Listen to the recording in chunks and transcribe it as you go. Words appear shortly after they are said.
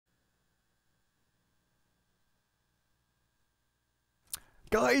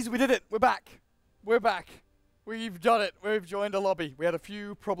Guys, we did it! We're back! We're back! We've done it! We've joined a lobby. We had a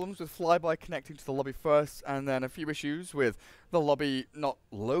few problems with Flyby connecting to the lobby first, and then a few issues with the lobby not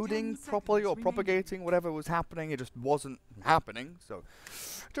loading properly or propagating whatever was happening. It just wasn't happening, so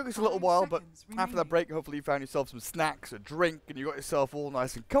it took us a little while, but after that break, hopefully you found yourself some snacks, a drink, and you got yourself all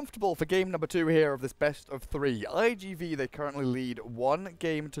nice and comfortable for game number 2 here of this best of 3. IGV, they currently lead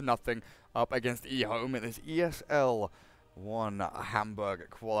 1-0 up against EHOME in this ESL One Hamburg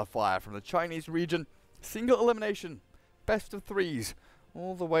qualifier from the Chinese region. Single elimination, best of 3s,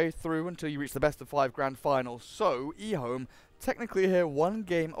 all the way through until you reach the best of 5 grand final. So EHOME technically here 1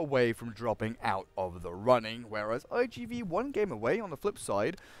 game away from dropping out of the running, whereas IGV 1 game away on the flip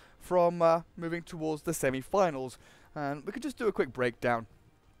side from moving towards the semi-finals. And we could just do a quick breakdown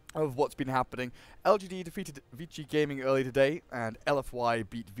of what's been happening. LGD defeated Vici Gaming early today, and LFY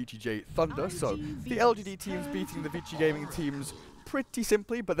beat VTJ Thunder. So the LGD teams beating the Vici Gaming teams pretty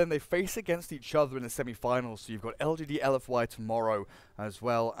simply, but then they face against each other in the semi-finals. So you've got LGD LFY tomorrow, as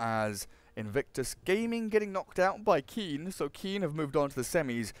well as Invictus Gaming getting knocked out by Keen. So Keen have moved on to the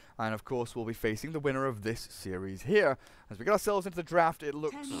semis, and of course we'll be facing the winner of this series here. As we get ourselves into the draft, it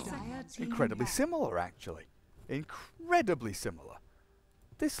looks incredibly similar, actually. Incredibly similar.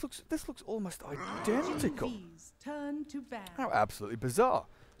 This looks almost identical. How absolutely bizarre.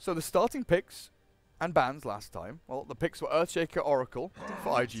 So the starting picks and bans last time, well, the picks were Earthshaker Oracle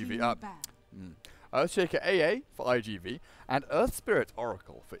for IGV, Earthshaker AA for IGV, and Earthspirit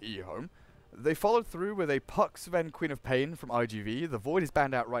Oracle for EHOME. They followed through with a Puck Sven Queen of Pain from IGV. The Void is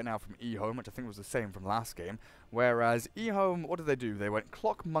banned out right now from EHOME, which I think was the same from last game. Whereas EHOME, what did they do? They went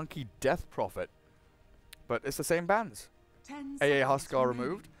Clock Monkey Death Prophet, but it's the same bans. AA Huskar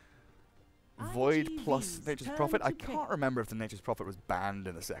removed. Void plus Nature's Prophet. I can't remember if the Nature's Prophet was banned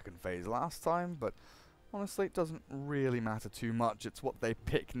in the second phase last time, but honestly it doesn't really matter too much. It's what they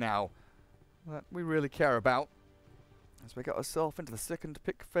pick now that we really care about. As we get ourselves into the second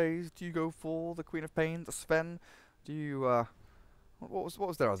pick phase, do you go for the Queen of Pain, the Sven? Do you, what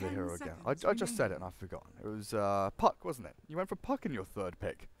was their other hero again? I just said it and I've forgotten. It was Puck, wasn't it? You went for Puck in your third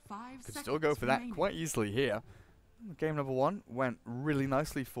pick. Could still go for that quite easily here. Game number 1 went really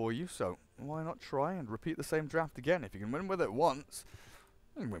nicely for you, so why not try and repeat the same draft again? If you can win with it once,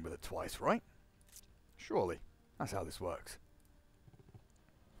 you can win with it twice, right? Surely. That's how this works.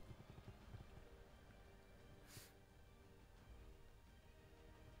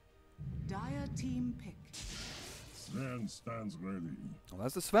 Dire team pick. Sven stands ready. Well,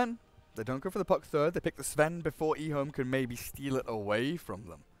 there's the Sven. They don't go for the Puck third. They pick the Sven before EHOME can maybe steal it away from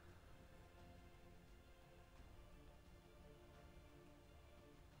them.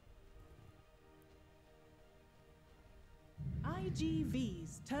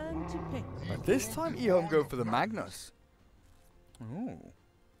 IGV's turn to pick. But this time EHOME go for the Magnus. Ooh.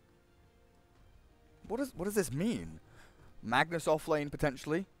 What does this mean? Magnus offlane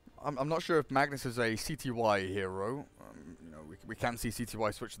potentially. I'm not sure if Magnus is a CTY hero. You know, we can see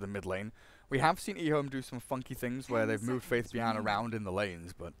CTY switch to the mid lane. We have seen EHOME do some funky things where they've moved Faith Bian around in the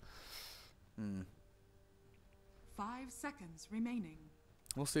lanes, but 5 seconds remaining.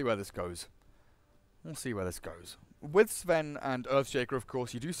 We'll see where this goes. We'll see where this goes. With Sven and Earthshaker, of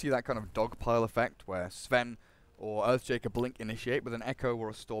course, you do see that kind of dogpile effect where Sven or Earthshaker blink initiate with an Echo or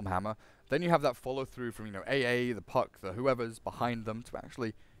a Stormhammer. Then you have that follow through from, you know, AA, the Puck, the whoever's behind them to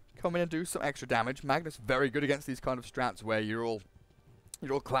actually come in and do some extra damage. Magnus very good against these kind of strats where you're all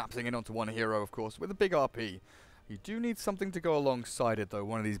collapsing in onto one hero, of course, with a big RP. You do need something to go alongside it, though.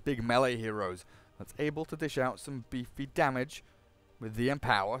 One of these big melee heroes that's able to dish out some beefy damage with the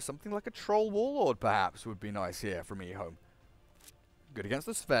Empower. Something like a Troll Warlord, perhaps, would be nice here from EHOME. Good against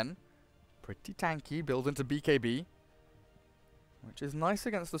the Sven. Pretty tanky, build into BKB. Which is nice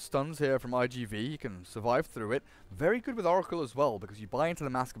against the stuns here from IGV. You can survive through it. Very good with Oracle as well, because you buy into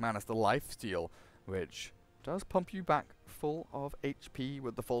the Mask of Manus, the lifesteal, which does pump you back full of HP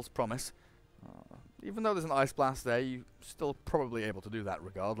with the False Promise. Even though there's an Ice Blast there, you're still probably able to do that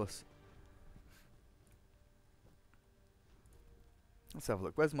regardless. Let's have a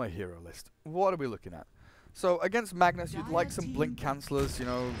look. Where's my hero list? What are we looking at? So, against Magnus, you'd like some Blink Cancellers. You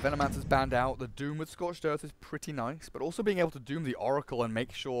know, Venomancer's banned out. The Doom with Scorched Earth is pretty nice. But also being able to Doom the Oracle and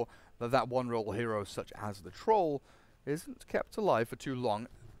make sure that that one-roll hero, such as the Troll, isn't kept alive for too long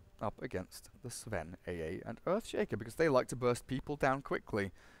up against the Sven, AA, and Earthshaker, because they like to burst people down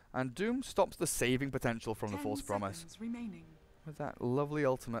quickly. And Doom stops the saving potential from the False Promise. With that lovely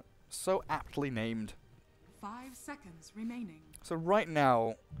ultimate, so aptly named. 5 seconds remaining. So right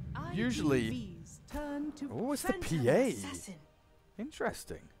now, usually... Oh, it's the PA.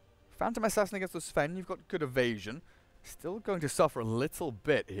 Interesting. Phantom Assassin against the Sven, you've got good evasion. Still going to suffer a little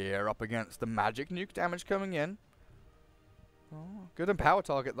bit here up against the magic nuke damage coming in. Oh, good Empower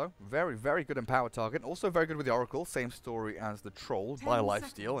target though. Very, very good Empower target. Also very good with the Oracle. Same story as the Troll. Buy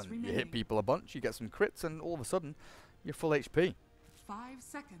lifesteal and you hit people a bunch. You get some crits and all of a sudden you're full HP. 5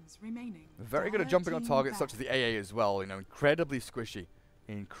 seconds remaining. Very good at jumping on targets such as the AA as well. You know, incredibly squishy.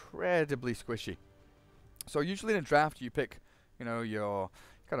 Incredibly squishy. So usually in a draft you pick, you know, your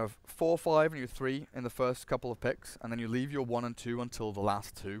kind of 4, 5 and your 3 in the first couple of picks. And then you leave your 1 and 2 until the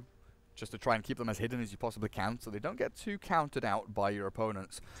last 2. Just to try and keep them as hidden as you possibly can so they don't get too counted out by your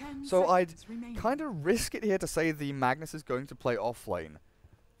opponents. So I'd kind of risk it here to say the Magnus is going to play off lane.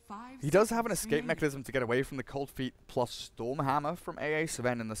 He does have an escape mechanism to get away from the Cold Feet plus Stormhammer from AA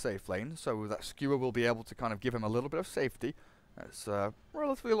Sven in the safe lane, so that Skewer will be able to kind of give him a little bit of safety. It's a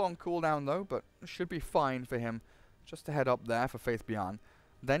relatively long cooldown though, but it should be fine for him just to head up there for Faith Beyond.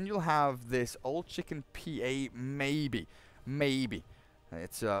 Then you'll have this Old Chicken PA, maybe.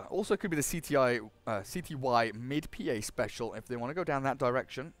 It's also could be the CTY mid-PA special if they want to go down that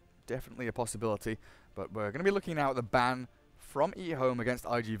direction. Definitely a possibility. But we're going to be looking now at the ban from EHOME against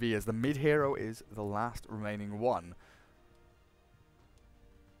IGV as the mid-hero is the last remaining one.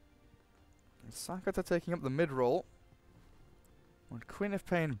 And Sakata taking up the mid-role. And Queen of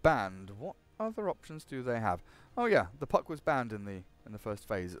Pain banned. What other options do they have? Oh yeah, the puck was banned in the first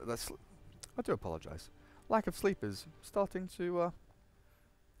phase. I do apologise. Lack of sleep is starting to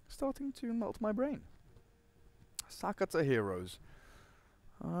melt my brain. Sakata heroes.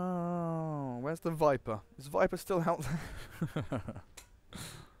 Oh, where's the Viper? Is Viper still out there?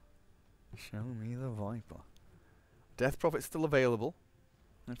 Show me the Viper. Death Prophet's still available,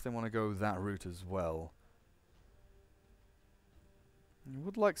 if they want to go that route as well. I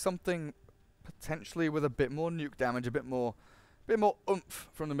would like something potentially with a bit more nuke damage, a bit more oomph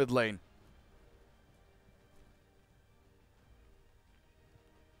from the mid lane.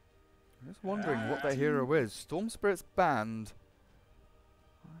 I'm just wondering what their hero is. Storm Spirit's banned.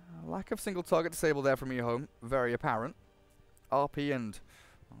 Lack of single target disable there from EHOME, very apparent. RP and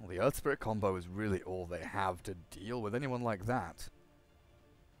the Earth Spirit combo is really all they have to deal with anyone like that.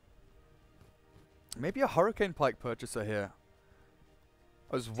 Maybe a Hurricane Pike purchaser here,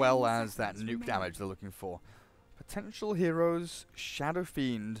 as well as that nuke damage they're looking for. Potential heroes, Shadow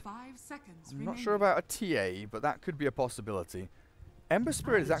Fiend. 5 seconds I'm not sure about a TA, but that could be a possibility. Ember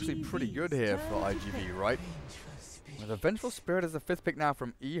Spirit is actually pretty good here for IGV, right? The Vengeful Spirit is the 5th pick now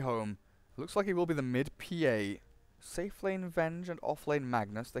from EHOME. Looks like he will be the mid-PA. Safe lane Venge and off lane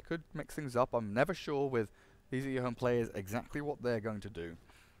Magnus. They could mix things up. I'm never sure with these EHOME players exactly what they're going to do.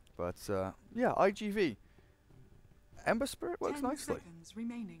 But, yeah, IGV. Ember Spirit works nicely.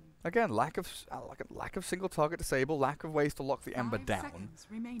 Again, lack of single target disable, lack of ways to lock the Ember down.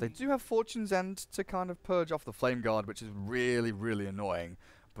 They do have Fortune's End to kind of purge off the Flame Guard, which is really, really annoying.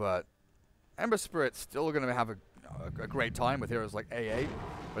 But Ember Spirit's still going to have a great time with heroes like AA.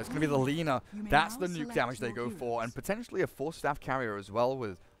 But it's going to be the Lina. That's the nuke damage they go for. And potentially a Force Staff carrier as well,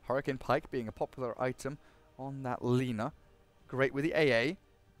 with Hurricane Pike being a popular item on that Lina. Great with the AA.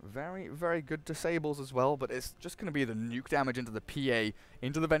 Very, very good disables as well, but it's just going to be the nuke damage into the PA,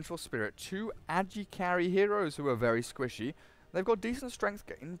 into the Vengeful Spirit. 2 Agi carry heroes who are very squishy. They've got decent strength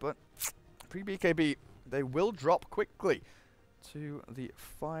gain, but pre-BKB, they will drop quickly to the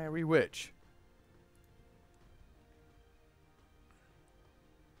Fiery Witch.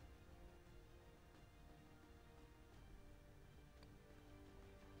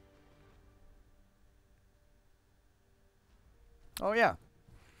 Oh yeah.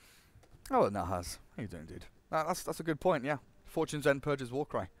 Oh, Nahaz. How you doing, dude? That's a good point, yeah. Fortune's End purges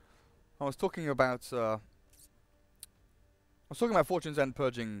Warcry. I was talking about Fortune's End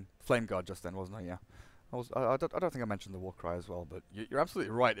purging Flame Guard just then, wasn't I? Yeah. I don't think I mentioned the Warcry as well, but you're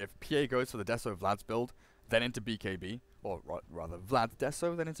absolutely right. If PA goes for the Deso Vlad's build, then into BKB, or rather Vlad's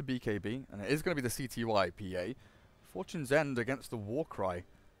Deso, then into BKB, and it is going to be the CTY PA. Fortune's End against the Warcry.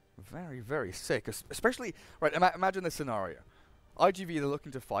 Very, very sick. Especially, right, imagine this scenario. IGV, they're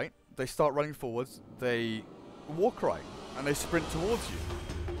looking to fight. They start running forwards. They Warcry, and they sprint towards you.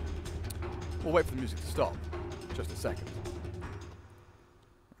 We'll wait for the music to stop. Just a second.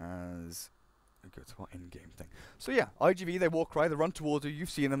 As we go to our in-game thing. So yeah, IGV, they Warcry, they run towards you. You've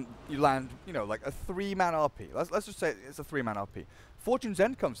seen them. You land, you know, like a 3-man RP. Let's just say it's a 3-man RP. Fortune's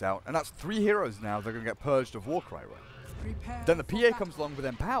End comes out, and that's 3 heroes now. They're going to get purged of Warcry, right? Then the PA comes along with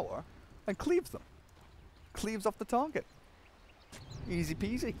Empower and cleaves them. Cleaves off the target. Easy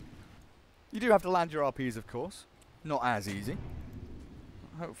peasy. You do have to land your RPs, of course. Not as easy.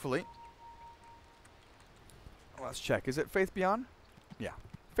 Hopefully. Let's check. Is it Faith Beyond? Yeah.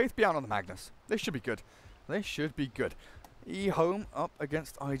 Faith Beyond on the Magnus. They should be good. they should be good. EHOME up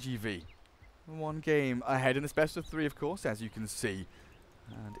against IGV. 1 game ahead in this best of 3, of course, as you can see.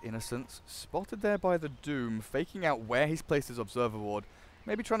 And Innocence spotted there by the Doom, faking out where he's placed his observer ward.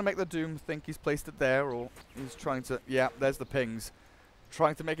 Maybe trying to make the Doom think he's placed it there, or he's trying to... Yeah, there's the pings.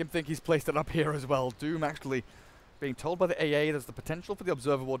 Trying to make him think he's placed it up here as well. Doom actually being told by the AA there's the potential for the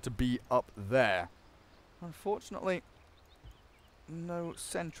observer ward to be up there. Unfortunately, no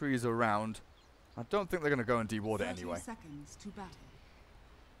sentries around. I don't think they're going to go and deward it anyway. 30 seconds to battle.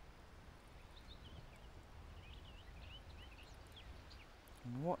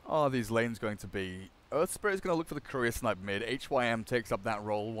 What are these lanes going to be? Earth Spirit is going to look for the courier snipe mid. HYM takes up that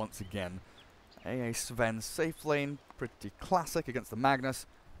role once again. AA Sven safe lane, pretty classic against the Magnus.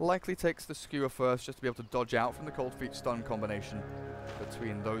 Likely takes the skewer first just to be able to dodge out from the cold feet stun combination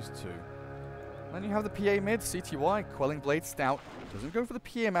between those two. Then you have the PA mid, CTY, Quelling Blade Stout. Doesn't go for the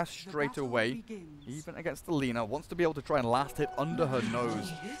PMS straight away, even against the Lina. Wants to be able to try and last hit under her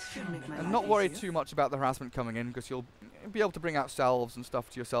nose. And not worry too much about the harassment coming in, because you'll be able to bring out salves and stuff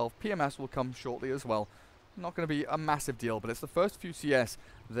to yourself. PMS will come shortly as well. Not going to be a massive deal, but it's the first few CS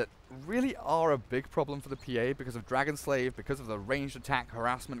that really are a big problem for the PA because of Dragon Slave, because of the ranged attack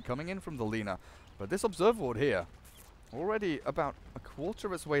harassment coming in from the Lina. But this observer ward here, already about a quarter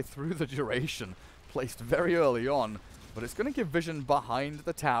of its way through the duration, placed very early on, but it's going to give vision behind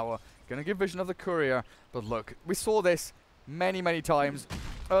the tower, going to give vision of the courier. But look, we saw this many times.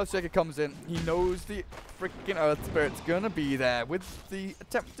 Earthshaker comes in, he knows the freaking Earth Spirit's going to be there with the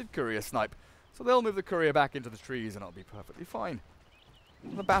attempted courier snipe. So they'll move the courier back into the trees and it'll be perfectly fine.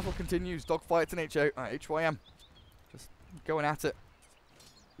 And the battle continues, dogfights and HYM. Just going at it.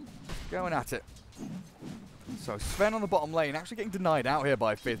 Going at it. So Sven on the bottom lane, actually getting denied out here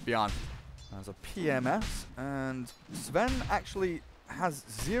by Faith Beyond. There's a PMS, and Sven actually has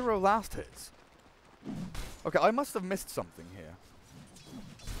 0 last hits. Okay, I must have missed something here.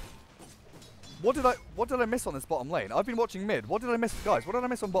 What did I miss on this bottom lane? I've been watching mid. What did I miss, guys? What did I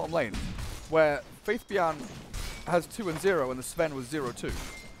miss on bottom lane? Where Faith Beyond has 2 and 0, and the Sven was 0-2.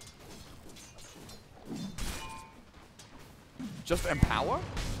 Just Empower?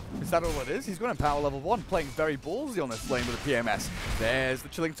 Is that all it is? He's got Empower level 1, playing very ballsy on this lane with a PMS. There's the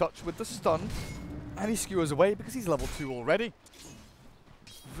Chilling Touch with the stun, and he skewers away because he's level 2 already.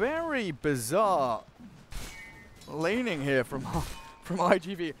 Very bizarre laning here from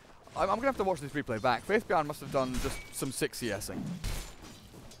IGV. I'm going to have to watch this replay back. Faith Beyond must have done just some 6 CSing.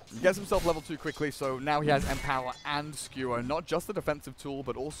 He gets himself level 2 quickly, so now he has Empower and Skewer. Not just the defensive tool,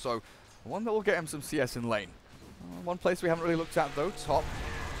 but also one that will get him some CS in lane. One place we haven't really looked at, though, top.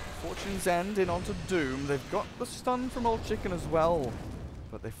 Fortune's End in onto Doom. They've got the stun from Old Chicken as well.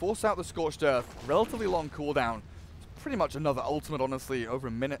 But they force out the Scorched Earth. Relatively long cooldown. It's pretty much another ultimate, honestly, over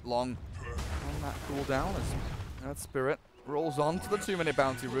a minute long on that cooldown as Earth Spirit rolls on to the 2-minute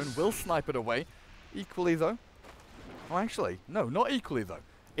bounty rune. Will snipe it away. Equally, though. Oh, actually, no, not equally, though.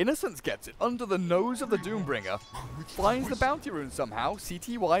 Innocence gets it under the nose of the Doombringer. Finds the bounty rune somehow.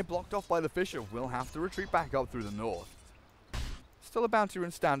 CTY blocked off by the Fisher. Will have to retreat back up through the north. Still a bounty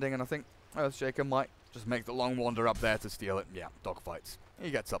rune standing, and I think Earthshaker might just make the long wander up there to steal it. Yeah, dogfights.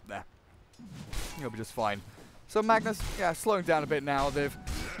 He gets up there. He'll be just fine. So Magnus, yeah, slowing down a bit now. They've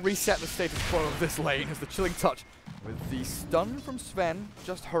reset the status quo of this lane as the Chilling Touch with the stun from Sven,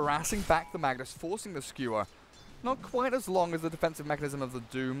 just harassing back the Magnus, forcing the skewer. Not quite as long as the defensive mechanism of the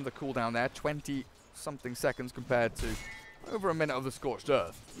Doom, the cooldown there, 20-something seconds compared to over a minute of the Scorched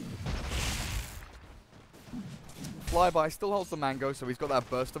Earth. Flyby still holds the Mango, so he's got that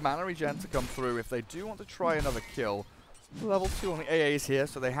burst of mana regen to come through if they do want to try another kill. Level 2 on the AAs here,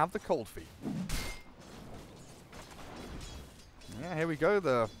 so they have the Cold Feet. Yeah, here we go,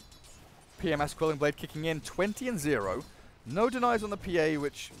 the PMS Quelling Blade kicking in, 20 and 0. No denies on the PA,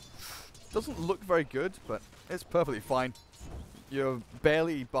 which doesn't look very good, but it's perfectly fine. You're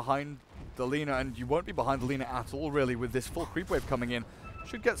barely behind the Lina, and you won't be behind the Lina at all, really, with this full creep wave coming in.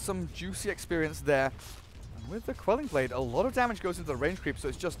 Should get some juicy experience there. And with the Quelling Blade, a lot of damage goes into the range creep, so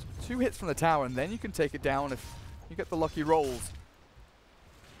it's just 2 hits from the tower, and then you can take it down if you get the lucky rolls.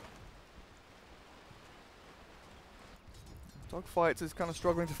 Dogfights is kind of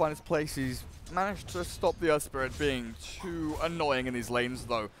struggling to find his place. He's managed to stop the Earth Spirit being too annoying in these lanes,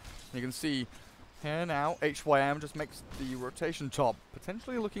 though. You can see here now, HYM just makes the rotation top,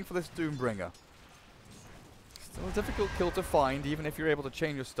 potentially looking for this Doombringer. Still a difficult kill to find, even if you're able to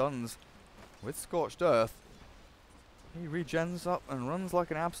chain your stuns with Scorched Earth. He regens up and runs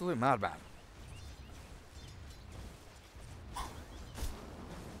like an absolute madman.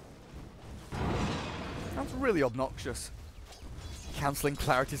 That's really obnoxious. cancelling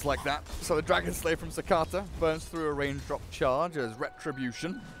clarities like that. So the Dragon Slayer from Sakata burns through a range drop charge as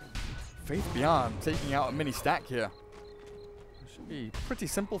retribution. Faith Beyond taking out a mini stack here. Should be pretty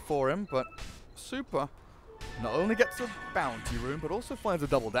simple for him, but Super not only gets a bounty rune, but also finds a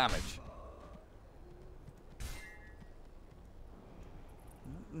double damage.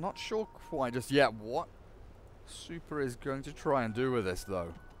 Not sure quite just yet what Super is going to try and do with this,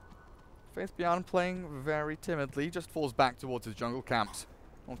 though. Faith Beyond playing very timidly, just falls back towards his jungle camps.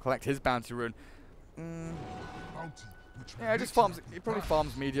 Won't collect his bounty rune. Yeah, just farms. He probably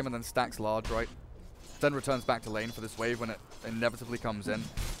farms medium and then stacks large, right? Then returns back to lane for this wave when it inevitably comes in.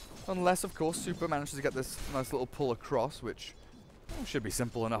 Unless, of course, Super manages to get this nice little pull across, which should be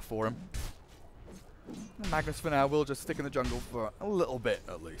simple enough for him. Magnus, for now, will just stick in the jungle for a little bit,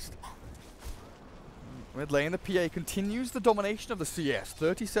 at least. Mid lane, the PA continues the domination of the CS,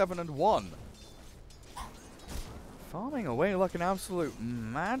 37-1. Farming away like an absolute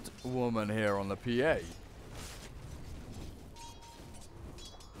mad woman here on the PA.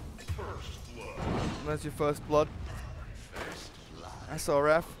 There's your first blood.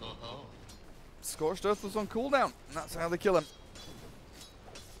 SRF. Scorched Earth was on cooldown, and that's how they kill him.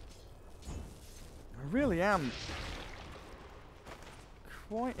 I really am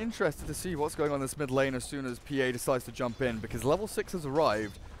quite interested to see what's going on in this mid lane as soon as PA decides to jump in, because level 6 has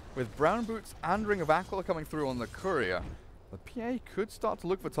arrived with Brown Boots and Ring of Aquila coming through on the Courier. The PA could start to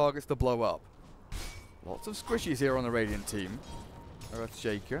look for targets to blow up. Lots of squishies here on the Radiant team.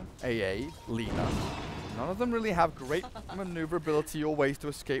 Earthshaker, AA, Lina. None of them really have great maneuverability or ways to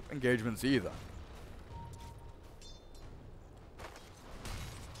escape engagements either.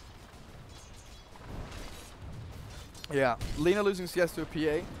 Yeah, Lina losing CS to a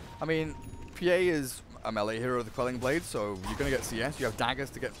PA. I mean, PA is a melee hero of the Quelling Blade, so you're going to get CS. You have daggers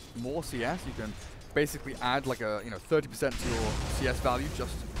to get more CS. You can basically add like a 30% to your CS value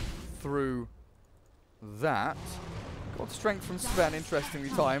just through that. Got strength from Sven, interestingly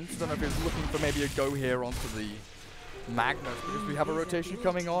timed. Don't know if he's looking for maybe a go here onto the Magnus, because we have a rotation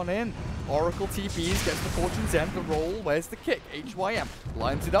coming on in. Oracle TPs, gets the Fortune's End, the roll, where's the kick? HYM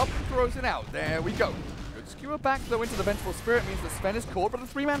lines it up, throws it out. There we go. Good skewer back though into the Vengeful Spirit, means that Sven is caught, but the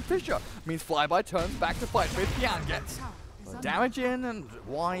 3-man Fisher means Flyby turns back to fight. Faith Beyond gets the damage in, and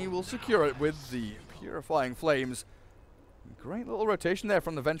Y will secure it with the Purifying Flames. Great little rotation there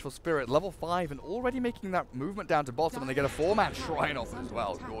from the Vengeful Spirit, level 5, and already making that movement down to bottom, and they get a 4-man Shrine off as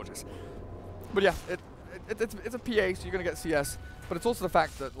well. Gorgeous. But yeah, it's a PA, so you're going to get CS, but it's also the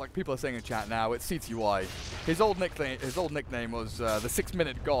fact that, like people are saying in chat now, it's CTY. His old nickname was the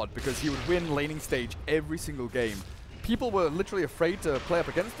 6-minute God, because he would win laning stage every single game. People were literally afraid to play up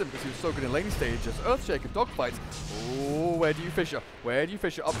against him because he was so good in laning stage as Earthshaker dogfights. Oh, where do you Fisher? Where do you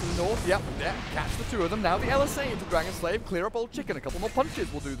Fisher? Up to the north, yep, there, catch the two of them. Now the LSA into Dragon Slave, clear up old chicken, a couple more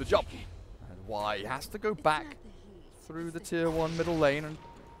punches will do the job. And Y has to go back through the tier 1 middle lane, and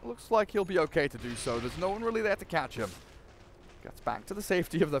looks like he'll be okay to do so. There's no one really there to catch him. Gets back to the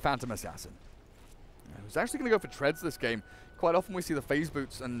safety of the Phantom Assassin. He's actually going to go for treads this game. Quite often we see the phase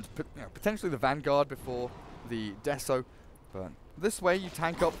boots and potentially the Vanguard before the Deso, but this way you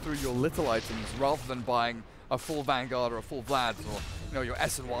tank up through your little items rather than buying a full Vanguard or a full Vlad's or your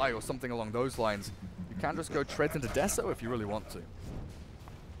S and Y or something along those lines. You can just go treads into Deso if you really want to.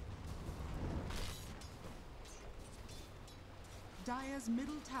 Dire's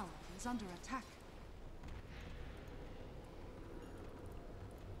middle tower is under attack.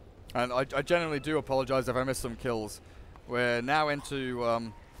 And I genuinely do apologize if I missed some kills. We're now into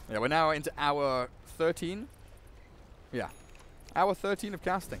hour 13. Yeah, hour 13 of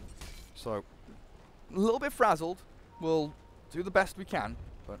casting. So a little bit frazzled. We'll do the best we can,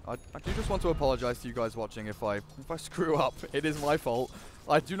 but I do just want to apologize to you guys watching if I screw up. It is my fault.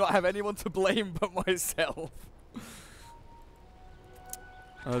 I do not have anyone to blame but myself.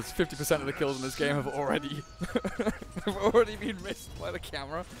 As 50% of the kills in this game have already been missed by the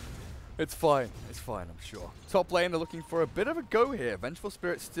camera. It's fine, I'm sure. Top lane, they're looking for a bit of a go here. Vengeful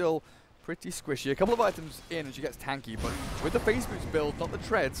Spirit still pretty squishy. A couple of items in and she gets tanky, but with the phase boots build, not the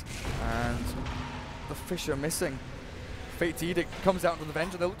treads, and the Fisher missing. Fate's Edict comes out into the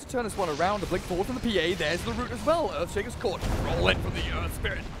Venge, and they look to turn this one around. The blink forward from the PA, there's the root as well. Earthshaker's caught. Roll in from the Earth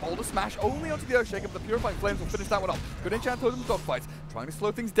Spirit. Boulder smash only onto the Earthshaker, but the Purifying Flames will finish that one off. Good enchant totem dogfights, trying to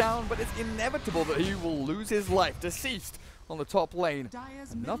slow things down, but it's inevitable that he will lose his life. Deceased on the top lane.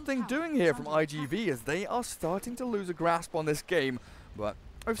 Nothing doing here from IGV as they are starting to lose a grasp on this game, but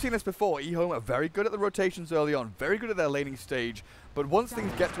I've seen this before. EHOME are very good at the rotations early on, very good at their laning stage, but once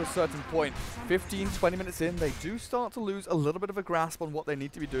things get to a certain point, 15, 20 minutes in, they do start to lose a little bit of a grasp on what they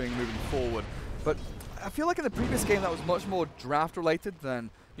need to be doing moving forward. But I feel like in the previous game that was much more draft related than,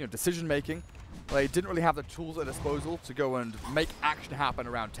 you know, decision making. They didn't really have the tools at disposal to go and make action happen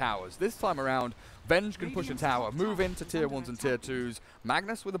around towers. This time around, Venge can push a tower, move into tier 1s and tier 2s.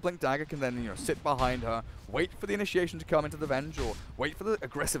 Magnus with a blink dagger can then, you know, sit behind her, wait for the initiation to come into the Venge, or wait for the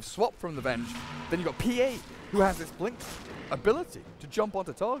aggressive swap from the Venge. Then you've got PA, who has this blink ability to jump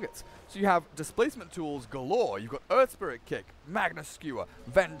onto targets. So you have displacement tools galore. You've got Earth Spirit Kick, Magnus Skewer,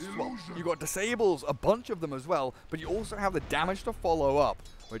 Venge Swap. You've got disables, a bunch of them as well, but you also have the damage to follow up,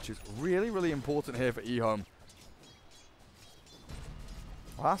 which is really, really important here for EHOME.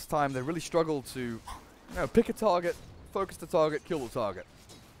 Last time they really struggled to, you know, pick a target, focus the target, kill the target.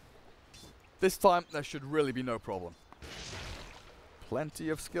 This time there should really be no problem. Plenty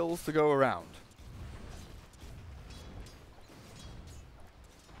of skills to go around.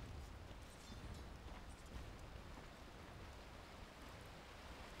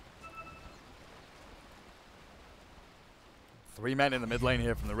 Three men in the mid lane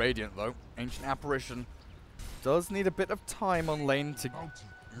here from the Radiant though. Ancient Apparition does need a bit of time on lane to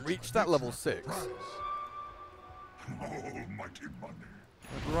reach that level 6. Almighty money.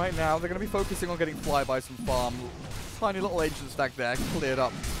 But right now they're going to be focusing on getting flybys from farm. Tiny little ancient stack there, cleared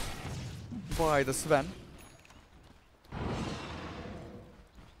up by the Sven.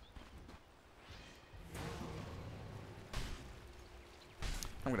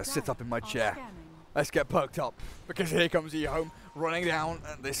 I'm going to sit up in my chair. Let's get perked up, because here comes EHOME running down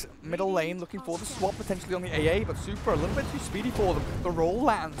this middle lane, looking for the swap potentially on the AA, but Super a little bit too speedy for them. The roll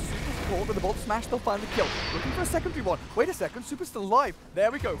lands, Super's caught with the bolt smash, they'll find the kill. Looking for a secondary one. Wait a second, Super's still alive.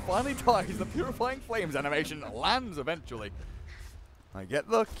 There we go, finally dies. The Purifying Flames animation lands eventually. I get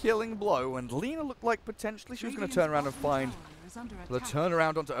the killing blow, and Lena looked like potentially she was going to turn around and find the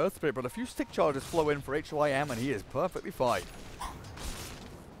turnaround onto Earth Spirit, but a few stick charges flow in for HYM, and he is perfectly fine.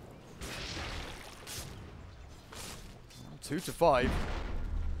 2 to 5.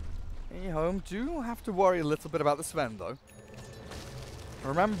 EHOME do have to worry a little bit about the Sven though.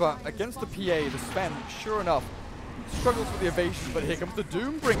 Remember, against the PA, the Sven, sure enough, struggles with the evasion, but here comes the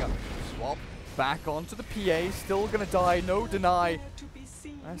Doombringer. Swap back onto the PA, still gonna die, no deny.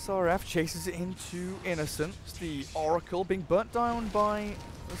 SRF chases it into Innocence. The Oracle being burnt down by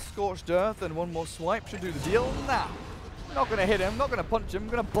the Scorched Earth, and one more swipe should do the deal. Nah, not gonna hit him, not gonna punch him,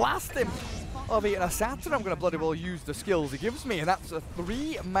 gonna blast him. Of eating a Saturn, I'm going to bloody well use the skills he gives me, and that's a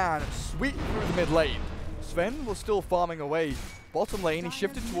 3-man sweep through the mid lane. Sven was still farming away. Bottom lane, he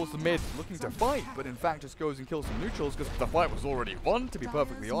shifted towards the mid, looking to fight, but in fact just goes and kills some neutrals because the fight was already won, to be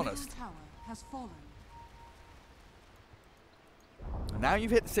perfectly honest. And now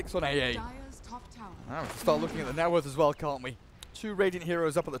you've hit 6 on AA. Now we can start looking at the net worth as well, can't we? 2 Radiant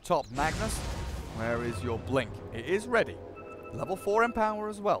heroes up at the top. Magnus, where is your blink? It is ready. Level 4 Empower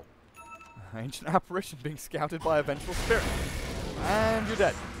as well. Ancient Apparition being scouted by a Vengeful Spirit. And you're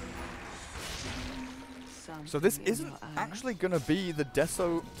dead. So this isn't actually going to be the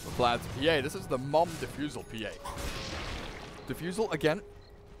Deso Vlad's PA. This is the Mom Diffusal PA. Diffusal, again,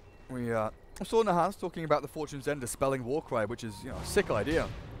 we saw Nahas talking about the Fortune's End dispelling Warcry, which is, you know, a sick idea.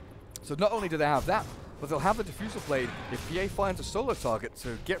 So not only do they have that, but they'll have the Diffusal played if PA finds a solo target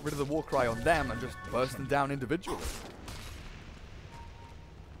to get rid of the Warcry on them and just burst them down individually.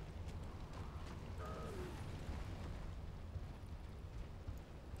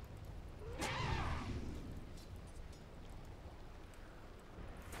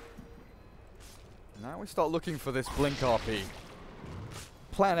 Now we start looking for this blink RP.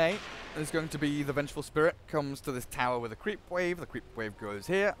 Plan A is going to be the Vengeful Spirit comes to this tower with a creep wave. The creep wave goes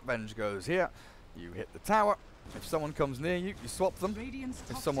here, Venge goes here. You hit the tower. If someone comes near you, you swap them.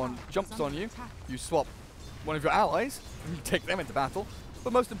 If someone jumps on you, you swap one of your allies and you take them into battle.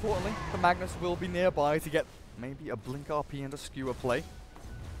 But most importantly, the Magnus will be nearby to get maybe a blink RP and a skewer play.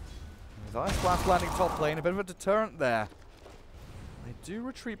 With Ice Blast landing top lane, a bit of a deterrent there. They do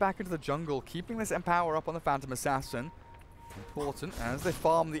retreat back into the jungle, keeping this Empower up on the Phantom Assassin. Important as they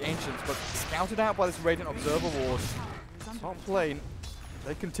farm the Ancients, but scouted out by this Radiant Observer Ward. Top lane,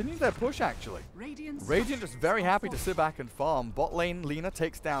 they continue their push actually. Radiant just very happy to sit back and farm. Bot lane, Lena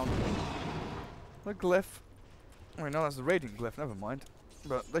takes down the Glyph. Oh no, that's the Radiant Glyph, never mind.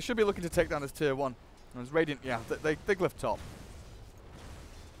 But they should be looking to take down this tier 1. And it's Radiant, yeah, they Glyph top.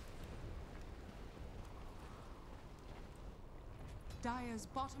 Dire's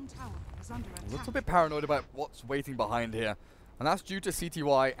bottom tower is under attack. A little bit paranoid about what's waiting behind here. And that's due to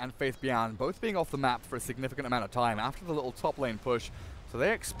CTY and Faith Bian both being off the map for a significant amount of time after the little top lane push. So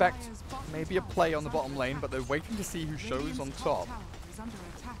they expect maybe a play on the bottom lane, but they're waiting to see who shows on top.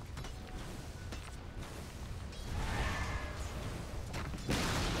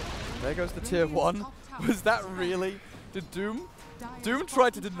 There goes the tier 1. Was that really? Did Doom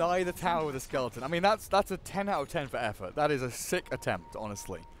tried to deny the tower with a skeleton. I mean, that's a 10 out of 10 for effort. That is a sick attempt,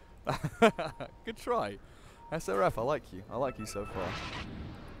 honestly. Good try. SRF, I like you. I like you so far.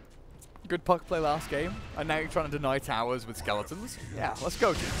 Good puck play last game, and now you're trying to deny towers with skeletons. Yeah, let's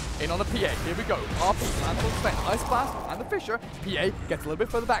go, dude. In on the PA. Here we go. RP, lands on Sven. Ice Blast, and the Fisher. PA gets a little bit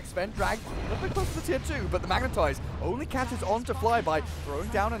further back. Sven dragged a little bit closer to tier 2, but the Magnetize only catches on to Flyby, throwing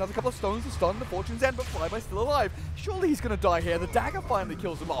down another couple of stones to stun the Fortune's End, but Flyby's still alive. Surely he's going to die here. The dagger finally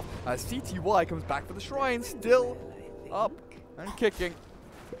kills him off, as CTY comes back for the Shrine, still up and kicking.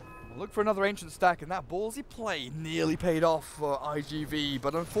 Look for another ancient stack, and that ballsy play nearly paid off for IGV,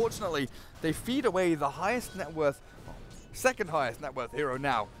 but unfortunately they feed away the highest net worth, second highest net worth hero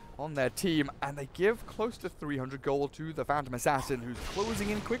now on their team, and they give close to 300 gold to the Phantom Assassin, who's closing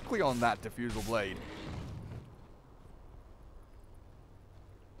in quickly on that Diffusal Blade.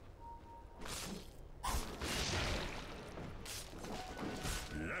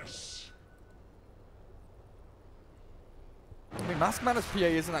 I mean, Mask Mana's PA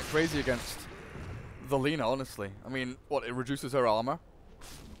isn't that crazy against the Lina, honestly. I mean, what, it reduces her armor?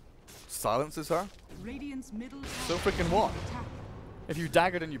 Silences her? So freaking what? If you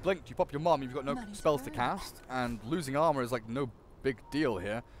daggered and you blinked, you pop your mom, you've got no spells to cast, and losing armor is like no big deal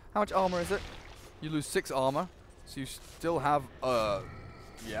here. How much armor is it? You lose 6 armor, so you still have,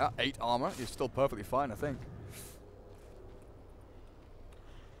 yeah, 8 armor. You're still perfectly fine, I think.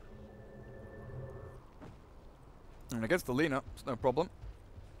 And against the Lina, it's no problem.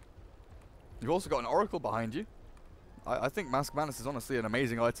 You've also got an Oracle behind you. I think Mask Manus is honestly an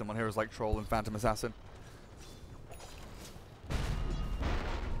amazing item on heroes like Troll and Phantom Assassin.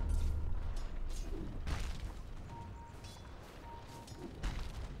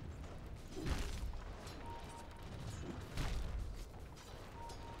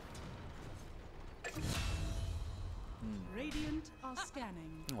 Radiant are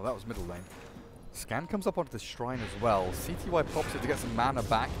scanning. Oh, that was middle lane. Scan comes up onto the Shrine as well. CTY pops it to get some mana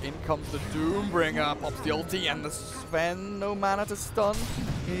back. In comes the Doombringer. Pops the ulti, and the Sven, no mana to stun.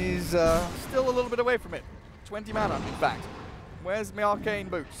 He's still a little bit away from it. 20 mana, in fact. Where's my arcane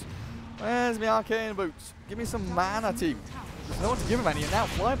boots? Where's my arcane boots? Give me some mana, team. There's no one to give him any, and now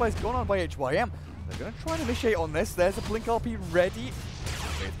Flyby's gone on by HYM. They're going to try and initiate on this. There's a Blink RP ready.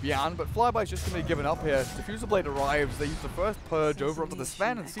 It's beyond, but Flyby's just going to be given up here. Diffusal Blade arrives. They use the first purge over onto the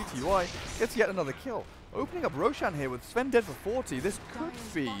Sven, and CTY gets yet another kill. Opening up Roshan here with Sven dead for 40. This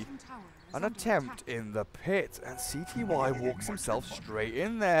could be an attempt in the pit, and CTY walks himself straight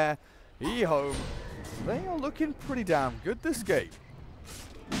in there. EHOME, they are looking pretty damn good this game.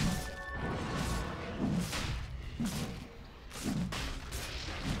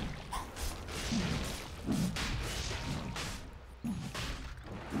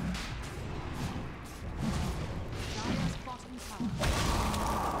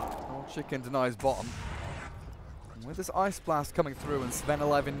 Chicken denies bottom. And with this Ice Blast coming through and Sven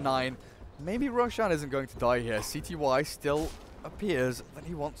alive in 9, maybe Roshan isn't going to die here. CTY still appears that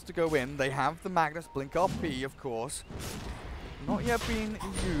he wants to go in. They have the Magnus Blink RP, of course. Not yet being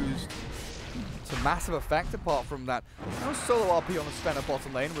used to massive effect apart from that. No solo RP on the Sven at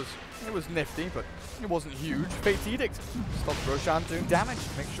bottom lane was nifty, but it wasn't huge. Fate's Edict stops Roshan doing damage.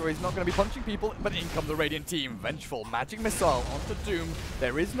 Make sure he's not going to be punching people, but in comes the Radiant team. Vengeful Magic Missile onto Doom.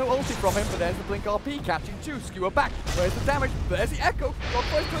 There is no ulti from him, but there's the Blink RP catching 2. Skewer back. Where's the damage? There's the Echo.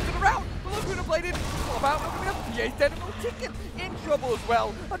 Godboy's turns it around. The Laguna bladed. What about looking up? PA's dead and no ticket. In trouble as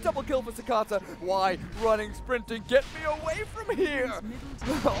well. A double kill for Sakata. Why? Running, sprinting. Get me away from here.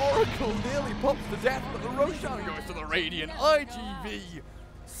 The Oracle nearly pops to death, but the Roshan goes to the Radiant. IGV.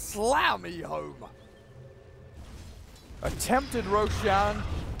 Slam EHOME. Attempted Roshan.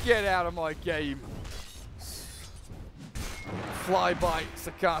 Get out of my game. Flyby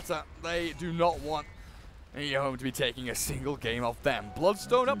Sakata. They do not want EHOME to be taking a single game off them.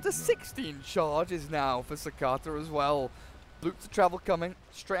 Bloodstone up to 16 charges now for Sakata as well. Loot to travel coming.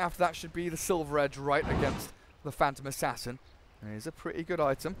 Straight after that should be the Silver Edge right against the Phantom Assassin. It is a pretty good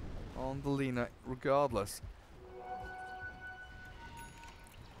item on the Lina regardless.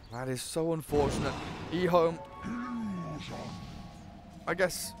 That is so unfortunate. EHOME, I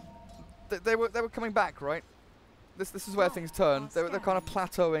guess they were coming back, right? This is where things turned. They're kind of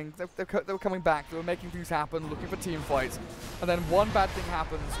plateauing. They were coming back. They were making things happen, looking for team fights, and then one bad thing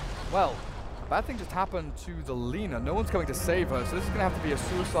happens. Well, a bad thing just happened to the Lina. No one's going to save her, so this is going to have to be a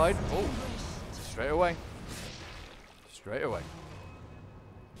suicide. Oh, straight away. Straight away.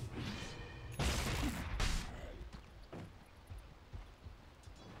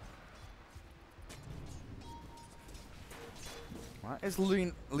 Right, is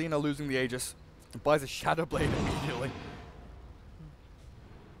Lina losing the Aegis? Buys a Shadow Blade immediately.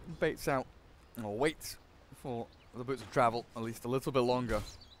 Baits out, or waits for the boots to travel at least a little bit longer.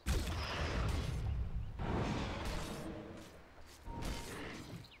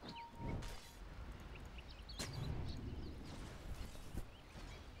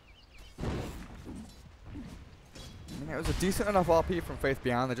 It was a decent enough RP from Faith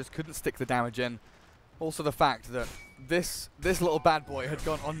Beyond, they just couldn't stick the damage in. Also the fact that this little bad boy had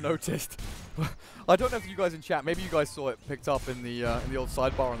gone unnoticed. I don't know if you guys in chat, maybe you guys saw it picked up in the old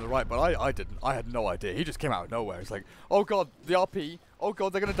sidebar on the right, but I didn't. I had no idea. He just came out of nowhere. It's like, oh god, the RP, oh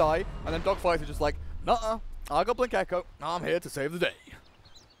god, they're gonna die, and then Dogfights are just like, nuh-uh, I got Blink Echo, I'm here to save the day.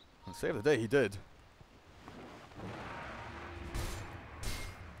 And save the day he did.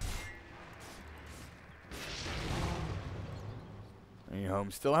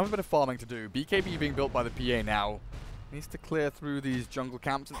 EHOME still have a bit of farming to do. BKB being built by the PA now. Needs to clear through these jungle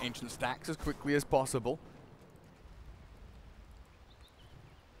camps and ancient stacks as quickly as possible.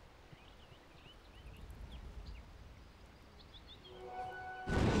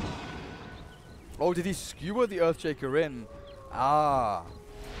 Oh, did he skewer the Earthshaker in? Ah.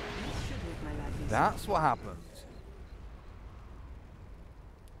 That's what happened.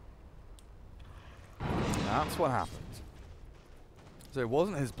 That's what happened. So it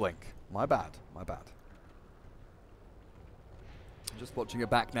wasn't his blink. My bad. My bad. I'm just watching it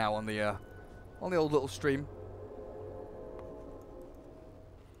back now on the old little stream.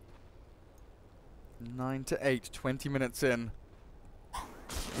 9 to 8, 20 minutes in.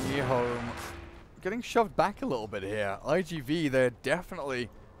 EHOME getting shoved back a little bit here. IGV, they're definitely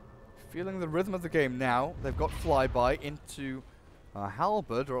feeling the rhythm of the game now. They've got flyby into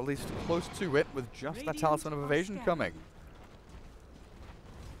Halberd, or at least close to it, with just that Talisman of Evasion coming.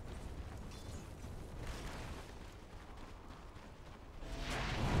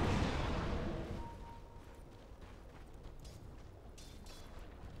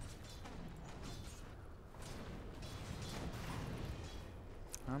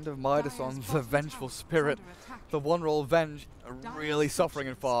 Hand of Midas on the Vengeful Spirit. The one roll Venge really suffering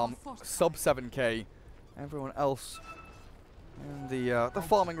in farm. Sub 7k. Everyone else in the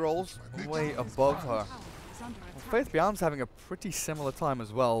farming rolls way above her. Well, Faith Beyond's having a pretty similar time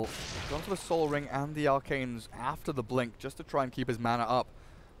as well. Gone for the Soul Ring and the Arcanes after the Blink just to try and keep his mana up.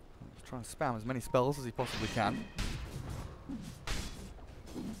 He's trying to spam as many spells as he possibly can.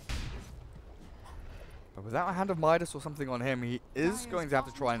 But without a Hand of Midas or something on him, he is going to have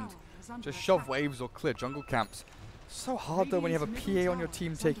to try and just shove waves or clear jungle camps. So hard though when you have a PA on your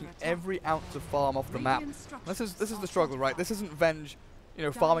team taking every ounce of farm off the map. This is the struggle, right? This isn't Venge, you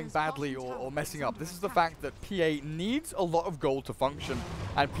know, farming badly or messing up. This is the fact that PA needs a lot of gold to function,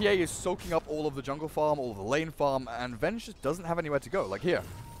 and PA is soaking up all of the jungle farm, all of the lane farm, and Venge just doesn't have anywhere to go. Like here,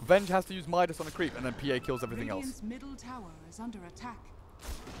 Venge has to use Midas on a creep, and then PA kills everything else. Middle tower is under attack.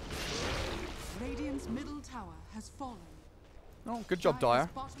 Radiant's middle tower has fallen. Oh, good job, Dire.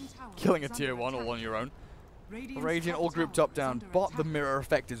 Killing a tier 1 all on your own. Radiant all grouped up down bot. The mirror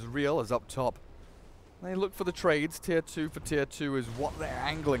effect is real as up top. They look for the trades. Tier 2 for tier 2 is what they're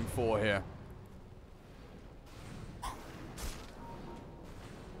angling for here.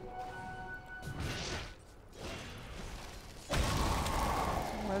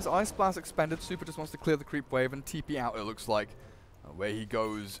 There's Ice Blast expended. Super just wants to clear the creep wave and TP out, it looks like. Away he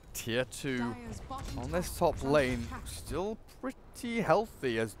goes, tier 2 on this top lane, still pretty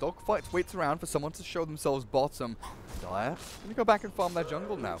healthy as Dogfights waits around for someone to show themselves bottom. Dire gonna go back and farm their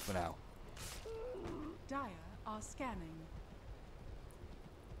jungle now for now. Dire are scanning.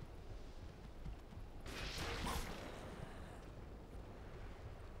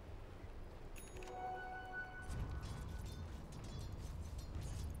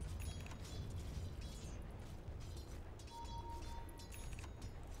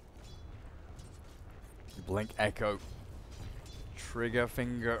 Blink Echo. Trigger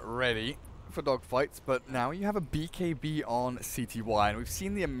finger ready for Dogfights, but now you have a BKB on CTY, and we've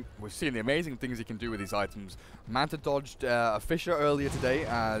seen the amazing things he can do with these items. Manta dodged a Fisher earlier today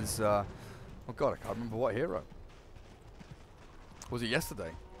as oh god, I can't remember what hero. Was it yesterday?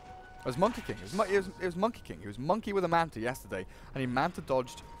 It was Monkey King. It was Monkey King. He was Monkey with a Manta yesterday, and he Manta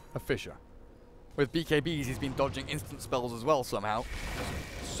dodged a Fisher. With BKBs, he's been dodging instant spells as well somehow.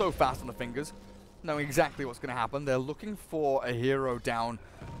 So fast on the fingers. Knowing exactly what's going to happen. They're looking for a hero down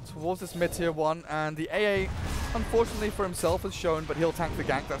towards this mid-tier 1, and the AA, unfortunately for himself, has shown, but he'll tank the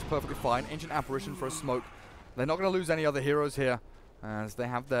gank. That's perfectly fine. Ancient Apparition for a smoke. They're not going to lose any other heroes here, as they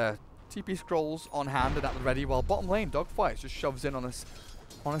have their TP scrolls on hand and at the ready, while bottom lane, Dogfights just shoves in on this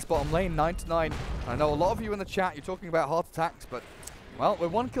bottom lane, 9 to 9. I know a lot of you in the chat, you're talking about heart attacks, but Well, we're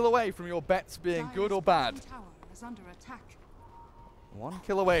 1 kill away from your bets being good or bad. Dire's bottom tower is under attack. 1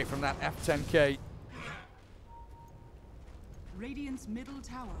 kill away from that F10K. Radiant's middle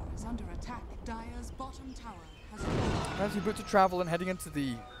tower is under attack. Dire's bottom tower has fallen. As you boot to travel and heading into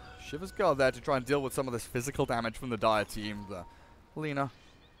the Shivers Guard there to try and deal with some of this physical damage from the Dire team. The Lina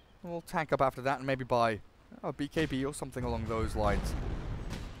will tank up after that and maybe buy a BKB or something along those lines.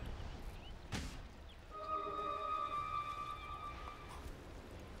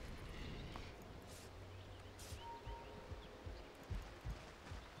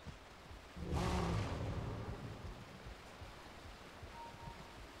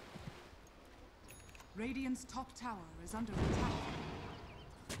 Radiant's top tower is under attack.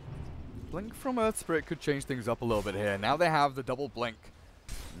 Blink from Earth Spirit could change things up a little bit here. Now they have the double blink.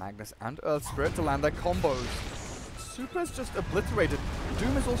 Magnus and Earth Spirit to land their combos. Super's just obliterated.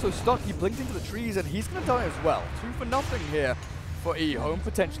 Doom is also stuck. He blinked into the trees and he's going to die as well. 2 for nothing here for EHOME.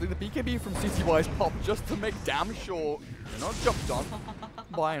 Potentially the BKB from CTY's pop just to make damn sure they're not jumped on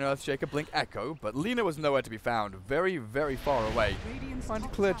by an Earthshaker Blink Echo. But Lina was nowhere to be found. Very, very far away. Radiant's Trying to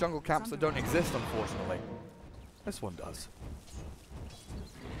top clear tower jungle is camps that under don't attack. exist, unfortunately. This one does.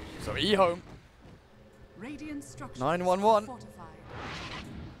 So EHOME, Radiant structures 9-1-1. are fortified.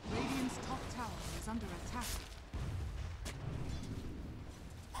 Radiant's top tower is under attack.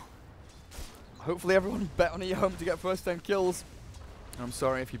 hopefully everyone bet on EHOME to get first 10 kills. I'm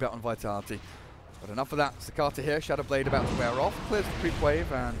sorry if you bet on Vitality. But enough of that. Sakata here, Shadow Blade about to wear off, clears the creep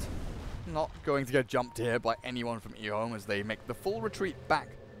wave, and not going to get jumped here by anyone from EHOME as they make the full retreat back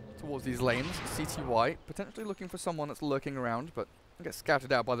towards these lanes. CTY potentially looking for someone that's lurking around, but gets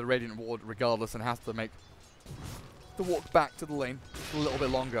scouted out by the Radiant Ward regardless and has to make the walk back to the lane just a little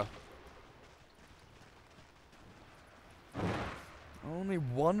bit longer. Only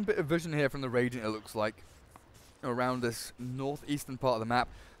one bit of vision here from the Radiant, it looks like, around this northeastern part of the map.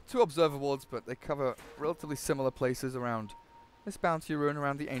 2 observer wards, but they cover relatively similar places around this bounty rune,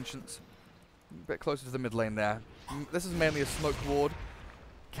 around the Ancients. A bit closer to the mid lane there. This is mainly a smoke ward.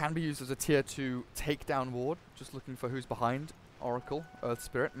 Can be used as a tier 2 takedown ward. Just looking for who's behind. Oracle, Earth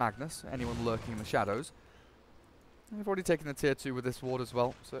Spirit, Magnus, anyone lurking in the shadows. And we've already taken the tier 2 with this ward as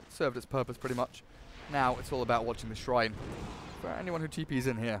well, so it served its purpose pretty much. Now it's all about watching the shrine for anyone who TP's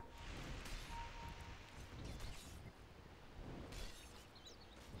in here.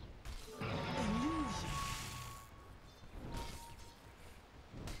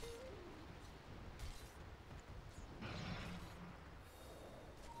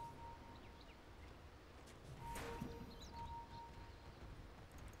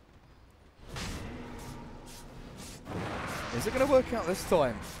 Is it going to work out this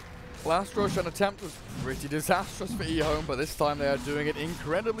time? Last Roshan attempt was pretty disastrous for EHOME, but this time they are doing it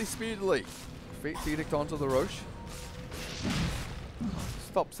incredibly speedily. Fate's Edict onto the Roche.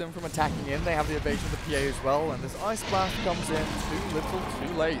 Stops him from attacking in. They have the evasion of the PA as well, and this Ice Blast comes in too little,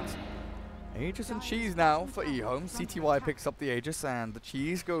 too late. Aegis and Cheese now for EHOME. CTY picks up the Aegis, and the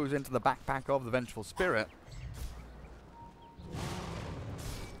Cheese goes into the backpack of the Vengeful Spirit.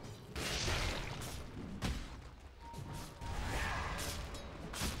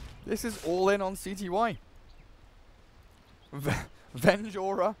 This is all in on CTY. Venge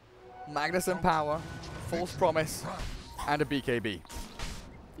Aura, Magnus and Power, False Promise, and a BKB.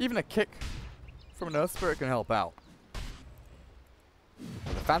 Even a kick from an Earth Spirit can help out.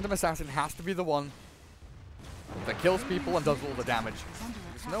 But the Phantom Assassin has to be the one that kills people and does all the damage.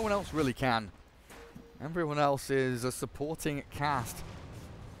 Because no one else really can. Everyone else is a supporting cast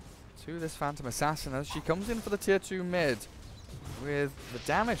to this Phantom Assassin as she comes in for the tier 2 mid. With the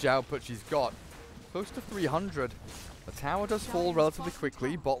damage output she's got, close to 300. The tower does fall relatively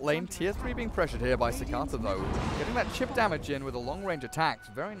quickly. Bot lane, tier 3 being pressured here by Sakata though. Getting that chip damage in with a long range attack.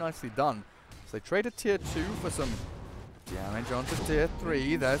 Very nicely done. So they traded tier 2 for some damage onto tier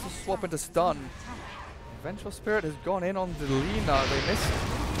 3. There's a swap into stun. Vengeful Spirit has gone in on the Lina. They missed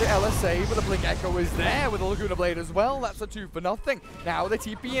the LSA, but the Blink Echo is there with the Laguna Blade as well. That's a 2 for nothing. Now they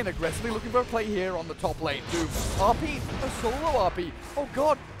TP in aggressively looking for a play here on the top lane. Doom. RP, a solo RP. Oh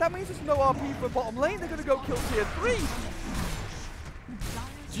god, that means there's no RP for bottom lane. They're going to go kill tier 3.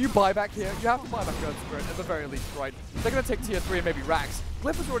 Do you buy back here? You have to buy back Earth Spirit at the very least, right? They're going to take tier 3 and maybe Rax.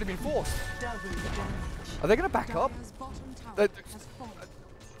 Glyph has already been forced. Are they going to back up?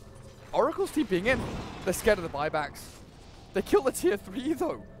 Oracle's TPing in. They're scared of the buybacks. They kill the tier 3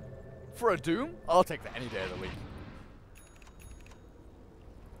 though. For a Doom? I'll take that any day of the week.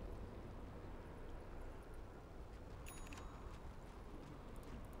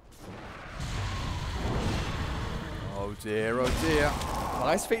 Oh dear, oh dear.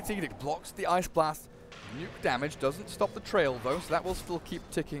 Nice Fate's Edict blocks the Ice Blast Nuke damage doesn't stop the trail though, so that will still keep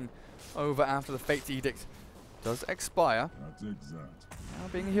ticking over after the Fate's Edict does expire. That takes that. Now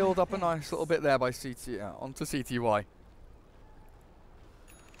being healed up a nice little bit there by onto CTY.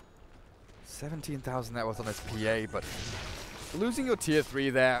 17,000 net worth on his PA, but losing your tier 3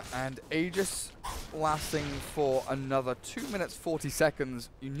 there and Aegis lasting for another 2 minutes 40 seconds,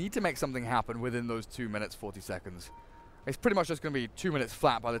 you need to make something happen within those 2 minutes 40 seconds. It's pretty much just going to be 2 minutes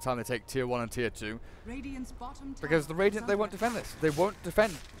flat by the time they take tier 1 and tier 2. Because the Radiant, they won't defend this. They won't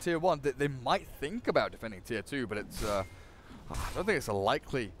defend tier 1. They might think about defending tier 2, but it's I don't think it's a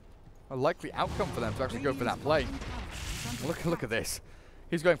likely outcome for them to actually go for that play. Look at this.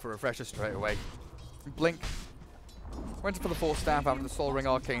 He's going for Refresher straight away. Blink. Went for the Force Staff after the Soul Ring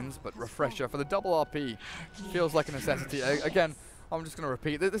Arcanes, but Refresher for the double RP feels like a necessity. Again, I'm just going to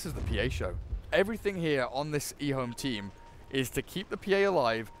repeat, this is the PA show. Everything here on this EHOME team is to keep the PA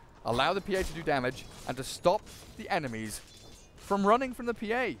alive, allow the PA to do damage, and to stop the enemies from running from the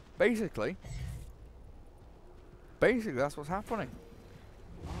PA, basically. Basically, that's what's happening.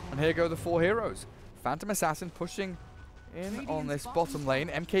 And here go the 4 heroes. Phantom Assassin pushing in on this bottom lane.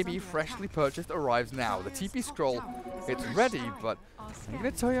 MKB, freshly purchased, arrives now. The TP scroll, it's ready, but I'm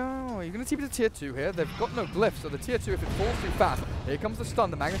going to tell you, you're going to TP to tier 2 here. They've got no glyphs, so the tier 2, if it falls too fast, here comes the stun,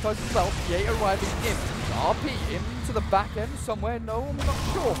 the magnetizer spell. PA arriving in. RP into the back end somewhere. No, I'm not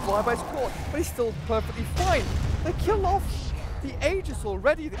sure. Flyby's caught, but he's still perfectly fine. They kill off the Aegis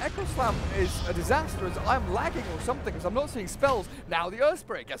already. The Echo Slam is a disaster as I'm lagging or something because I'm not seeing spells. Now the Earth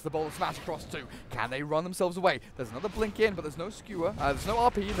Spirit gets the Boulder Smash across too. Can they run themselves away? There's another blink in, but there's no skewer. There's no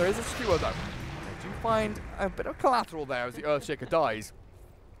RP. There is a skewer though. They do find a bit of collateral there as the Earthshaker dies.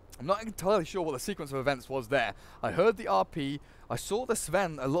 I'm not entirely sure what the sequence of events was there. I heard the RP. I saw the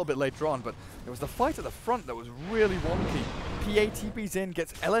Sven a little bit later on, but it was the fight at the front that was really wonky. PA TP's in,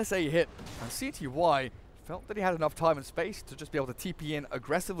 gets LSA hit, and CTY felt that he had enough time and space to just be able to TP in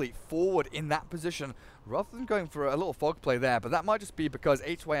aggressively forward in that position rather than going for a little fog play there. But that might just be because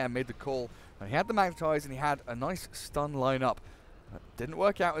HYM made the call and he had the magnetize and he had a nice stun lineup. That didn't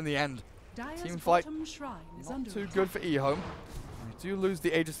work out in the end. Team fight not too good for EHOME. They do lose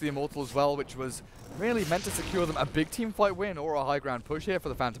the Aegis of the Immortal as well, which was really meant to secure them a big team fight win or a high ground push here for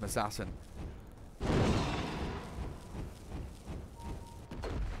the Phantom Assassin.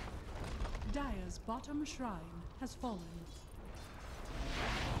 Dire's bottom shrine has fallen.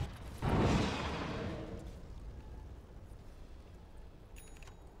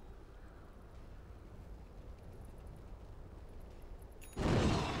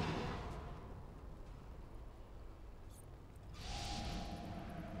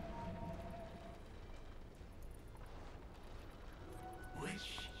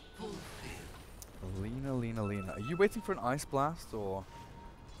 Lena. Are you waiting for an Ice Blast or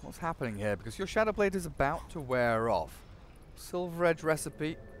what's happening here? Because your Shadow Blade is about to wear off. Silver Edge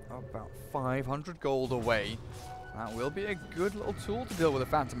recipe, about 500 gold away. That will be a good little tool to deal with a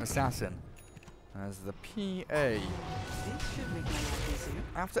Phantom Assassin. As the PA,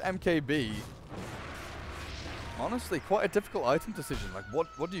 after MKB, honestly, quite a difficult item decision. Like,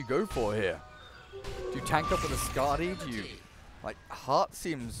 what do you go for here? Do you tank up with a Skadi? Do you... Like, Heart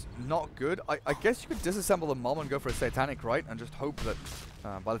seems not good. I guess you could disassemble the Mom and go for a Satanic, right? And just hope that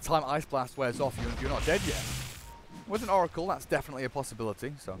by the time Ice Blast wears off, you're not dead yet. With an Oracle, that's definitely a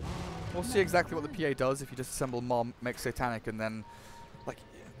possibility. So we'll see exactly what the PA does if you disassemble Mom, make Satanic, and then... Like,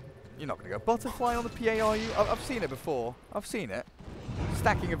 you're not going to go Butterfly on the PA, are you? I've seen it before. I've seen it.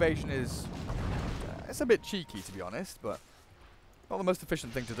 Stacking Evasion is... it's a bit cheeky, to be honest, but... not the most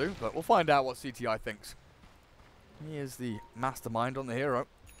efficient thing to do, but we'll find out what CTI thinks. He is the mastermind on the hero.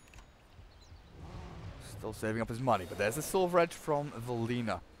 Still saving up his money, but there's the Silver Edge from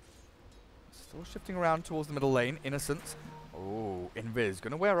Valina. Still shifting around towards the middle lane. Innocence. Oh, Invis.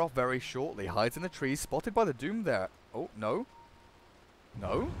 Going to wear off very shortly. Hides in the trees. Spotted by the Doom there. Oh, no.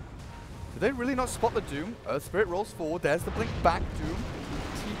 No? Did they really not spot the Doom? Earth Spirit rolls forward. There's the blink back. Doom.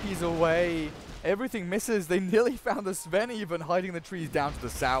 TP's away. Everything misses. They nearly found the Sven even hiding in the trees down to the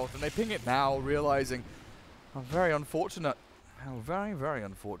south. And they ping it now, realizing... how very unfortunate. How very, very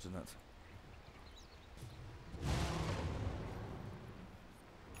unfortunate.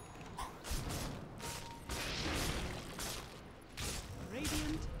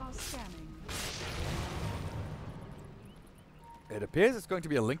 Radiant are scanning. It appears it's going to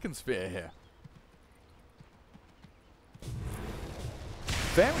be a Lincoln Sphere here.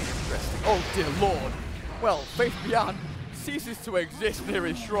 Very interesting. Oh dear lord. Well, Faith Beyond ceases to exist near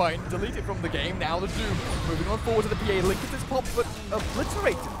his shrine. Deleted from the game. Now the Doom moving on forward to the PA. Linkers is popped, but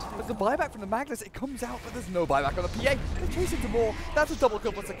obliterated. There's the buyback from the Magnus. It comes out, but there's no buyback on the PA. They're chasing to more. That's a double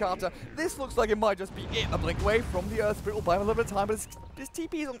kill for Sakata. This looks like it might just be it. A blink away from the Earth Spirit will buy him a little bit of time, but his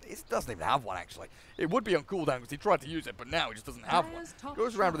TP it doesn't even have one, actually. It would be on cooldown because he tried to use it, but now he just doesn't have one.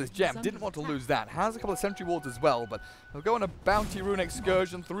 Goes around with his gem. Didn't want to lose that. Has a couple of sentry wards as well, but he'll go on a bounty rune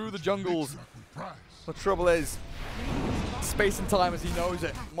excursion through the jungles. The trouble is, space and time as he knows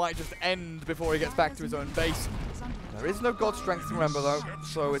it might just end before he gets back to his own base. There is no god strength to remember though,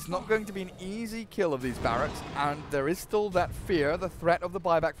 so it's not going to be an easy kill of these barracks, and there is still that fear, the threat of the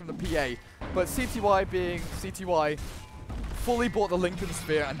buyback from the PA. But CTY being CTY, fully bought the Lincoln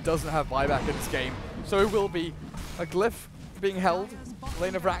Sphere and doesn't have buyback in this game, so it will be a glyph being held.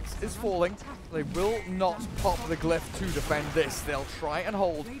 Lane of Rax is falling. They will not pop the glyph to defend this. They'll try and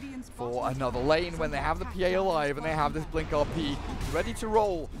hold for another lane when they have the PA alive and they have this Blink RP ready to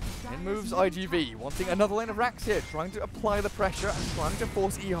roll. In moves IGV, wanting another lane of Rax here, trying to apply the pressure and trying to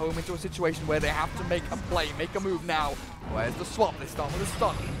force EHOME into a situation where they have to make a play, make a move now. Where's the swap? They start with a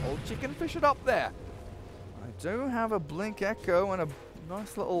stun. Old Chicken fish it up there. I do have a Blink Echo and a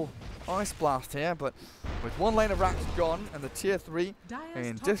nice little Ice Blast here, but with one lane of Rax gone and the tier 3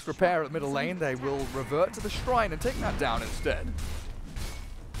 in disrepair at the middle lane, they will revert to the shrine and take that down instead.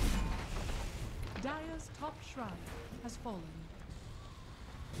 Dire's top shrine has fallen.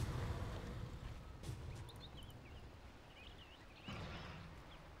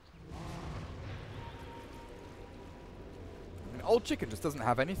 Old Chicken just doesn't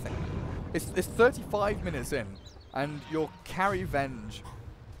have anything. It's 35 minutes in, and your carry Venge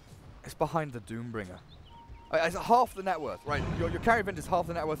is behind the Doombringer. It's half the net worth, right? Your carry Venge is half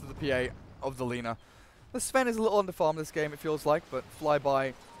the net worth of the PA of the Lina. The Sven is a little underfarmed this game, it feels like, but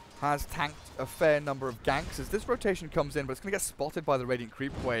Flyby has tanked a fair number of ganks as this rotation comes in, but it's going to get spotted by the Radiant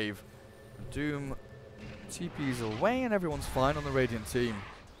Creep Wave. Doom TP's away, and everyone's fine on the Radiant team.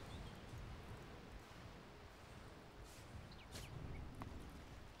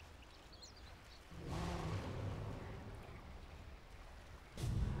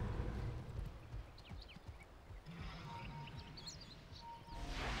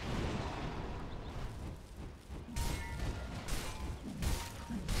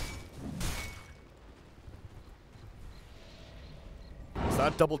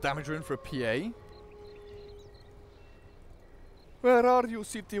 That double damage rune for a PA. Where are you,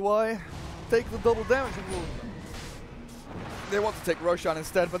 CTY? Take the double damage rune. They want to take Roshan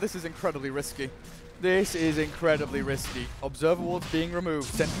instead, but this is incredibly risky. This is incredibly risky. Observer wards being removed.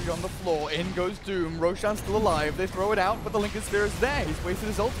 Sentry on the floor. In goes Doom. Roshan's still alive. They throw it out, but the Lincoln Sphere is there. He's wasted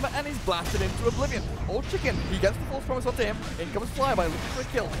his ultimate and he's blasted into oblivion. Old Chicken, he gets the false promise onto him. In comes Flyby looking for a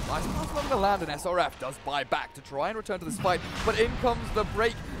kill. Nice pass along the land, and SRF does buy back to try and return to this fight. But in comes the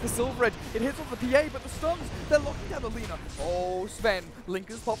break. The Silver Edge. It hits off the PA, but the stuns, they're locking down the Lina. Oh, Sven.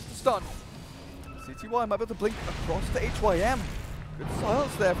 Linkers pops the stun. CTY might be able to blink across to HYM. Good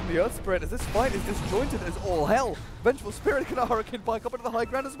silence there from the Earth Spirit as this fight is disjointed as all hell. Vengeful Spirit can Hurricane bike up into the high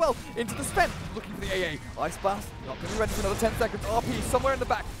ground as well. Into the Sven, looking for the AA. Ice Blast, not going to be ready for another 10 seconds. RP somewhere in the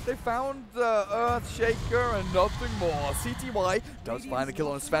back. They found the Earth Shaker and nothing more. CTY does find a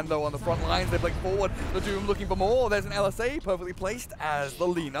kill on Sven though on the front lines. They blink forward. The Doom looking for more. There's an LSA perfectly placed as the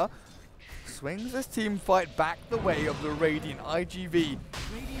Lina swings this team fight back the way of the Radiant. IGV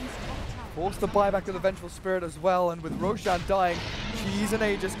force the buyback of the Vengeful Spirit as well, and with Roshan dying, Cheese and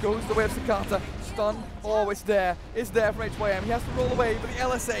Aegis goes the way of Sakata. Stun, oh, it's there from HYM. He has to roll away, but the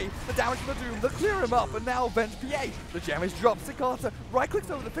LSA, the damage from the Doom, they'll clear him up, and now Venge PA. The gem is dropped. Sakata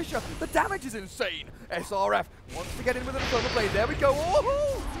right-clicks over the Fisher. The damage is insane. SRF wants to get in with an Infernal Blade. There we go.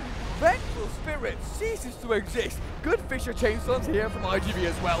 Oh! Vengeful Spirit ceases to exist. Good Fisher chainstones here from IGV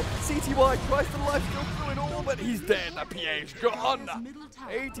as well. CTY tries to lifesteal through it all, but he's dead. The PA's gone.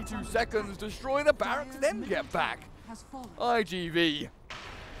 82 seconds, destroy the barracks, then get back. IGV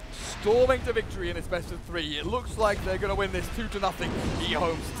storming to victory in its best of 3. It looks like they're going to win this 2-0.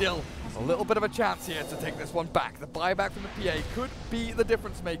 EHOME still a little bit of a chance here to take this one back. The buyback from the PA could be the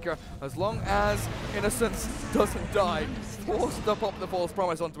difference maker as long as Innocence doesn't die. Forced to pop the false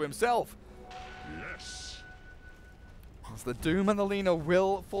promise onto himself. Yes. As the Doom and the Lina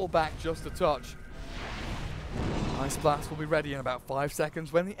will fall back just a touch. Ice Blast will be ready in about 5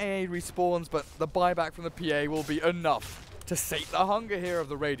 seconds when the AA respawns, but the buyback from the PA will be enough to sate the hunger here of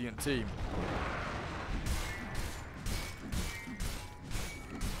the Radiant team.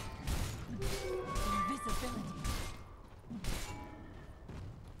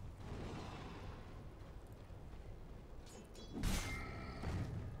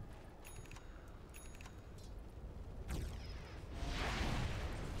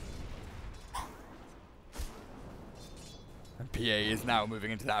 PA is now moving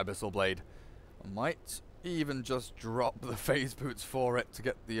into that Abyssal Blade. Might even just drop the phase boots for it to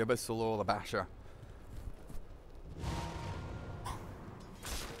get the Abyssal or the Basher.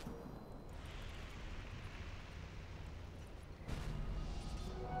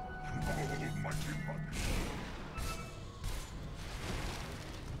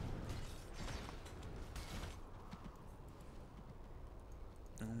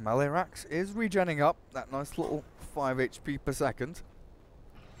 Malerax is regenning up, that nice little 5 HP per second.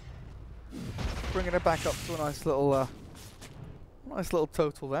 Bringing it back up to a nice little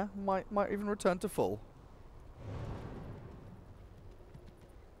total there. Might even return to full.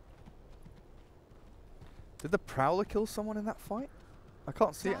 Did the Prowler kill someone in that fight? I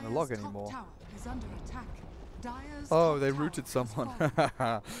can't see it in the log anymore. Oh, they rooted someone.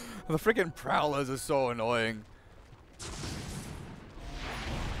 The freaking Prowlers are so annoying.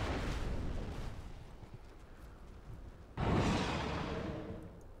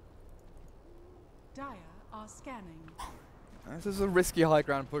 Scanning. This is a risky high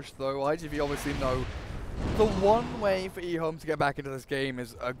ground push though. IGV obviously know the one way for EHOME to get back into this game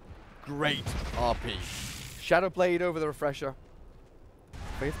is a great RP. Shadow Blade over the refresher.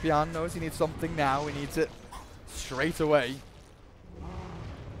 Faith Beyond knows he needs something now. He needs it straight away.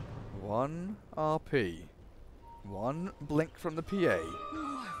 1 RP. 1 blink from the PA.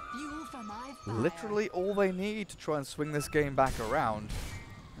 More fuel for my fire. Literally all they need to try and swing this game back around.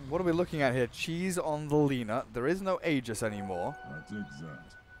 What are we looking at here? Cheese on the Lina. There is no Aegis anymore. That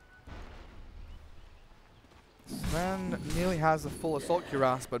exact. Sven nearly has a full Assault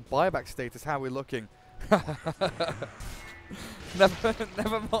Cuirass, but buyback status, how are we looking?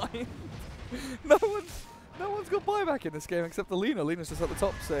 never mind. No one's got buyback in this game except the Lina. Lina's just at the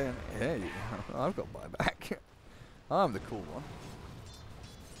top saying, hey, I've got buyback. I'm the cool one.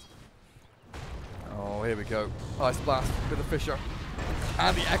 Oh, here we go. Ice Blast with the Fisher.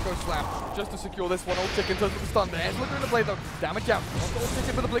 And the Echo Slam just to secure this one. Old Chicken turns with the stun there. Looking in the blade though. Damage out. Old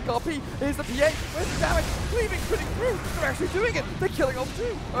Chicken with the blink RP. Here's the PA. Where's the damage? Cleaving, critting through. They're actually doing it. They're killing off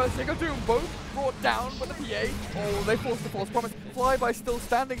two. Earthshaker Doom both brought down by the PA. Oh, they forced the false promise. Flyby still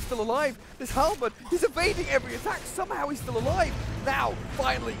standing, still alive. This Halberd, he's evading every attack. Somehow he's still alive. Now,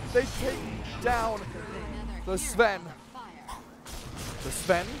 finally, they take down the Sven. The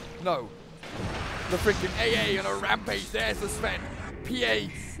Sven? No. The freaking AA on a rampage. There's the Sven.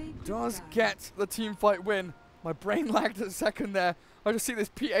 PA does get the team fight win. My brain lagged a second there. I just see this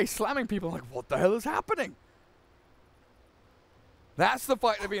PA slamming people. I'm like, what the hell is happening? That's the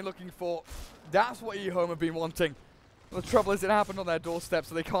fight they've been looking for. That's what EHOME have been wanting. The trouble is it happened on their doorstep,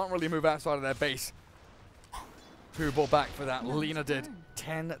 so they can't really move outside of their base. Who brought back for that? Lina did.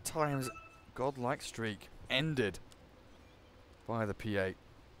 10 times godlike streak ended by the PA.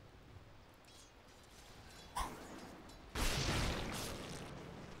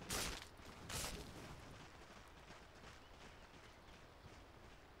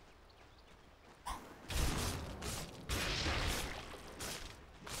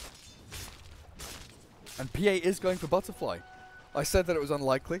 And PA is going for Butterfly. I said that it was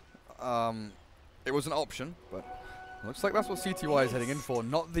unlikely. It was an option, but looks like that's what CTY is heading in for,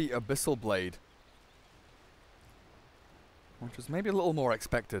 not the Abyssal Blade. Which was maybe a little more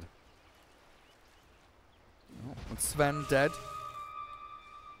expected. Oh, with Sven dead.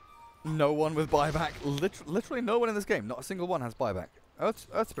 No one with buyback. Literally no one in this game. Not a single one has buyback.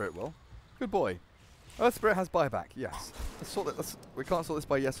 Earth Spirit will. Good boy. Earth Spirit has buyback, yes. Let's sort it. We can't sort this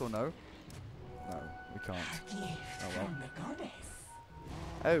by yes or no. No, we can't. Oh well.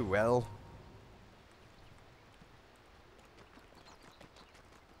 Oh well.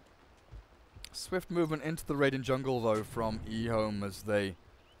 Swift movement into the Radiant Jungle though from EHOME as they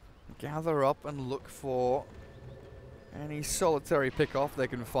gather up and look for any solitary pick-off they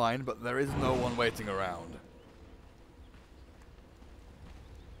can find, but there is no one waiting around.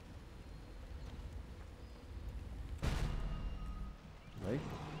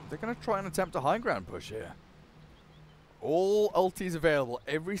 They're going to try and attempt a high ground push here. All ultis available.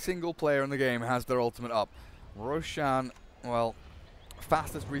 Every single player in the game has their ultimate up. Roshan, well,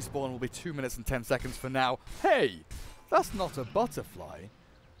 fastest respawn will be 2 minutes and 10 seconds for now. Hey, that's not a butterfly.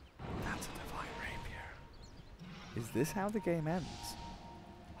 That's a divine rapier. Is this how the game ends?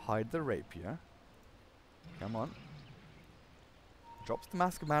 Hide the rapier. Come on. Drops the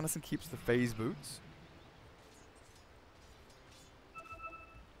Mask of Madness and keeps the phase boots.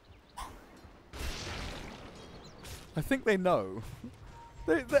 I think they know.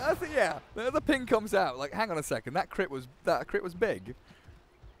 I think, yeah. The ping comes out. Like, hang on a second. That crit was big.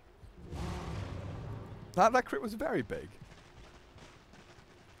 That crit was very big.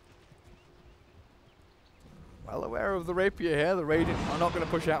 well aware of the Rapier here. The Radiant are not going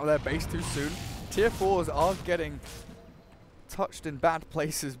to push out of their base too soon. Tier 4s are getting touched in bad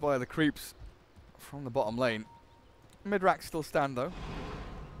places by the creeps from the bottom lane. Mid-rack still stand though.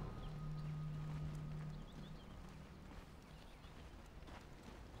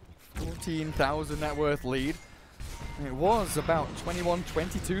 $14,000 net worth lead. It was about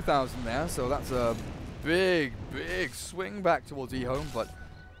 22,000 there, so that's a big swing back towards EHOME, but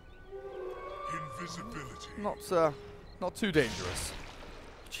not too dangerous.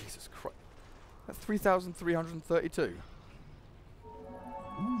 Jesus Christ. That's 3,332.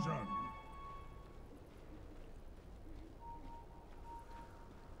 Oh,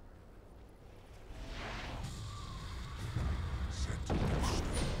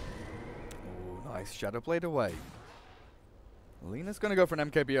 nice. Shadow Blade away. Lena's going to go for an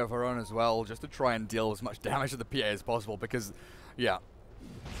MKB of her own as well, just to try and deal as much damage to the PA as possible, because, yeah,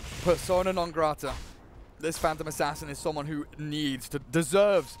 persona non grata. This Phantom Assassin is someone who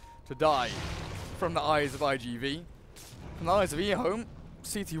deserves to die from the eyes of IGV. From the eyes of EHOME,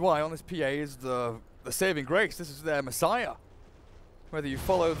 CTY on this PA is the saving grace. This is their messiah. Whether you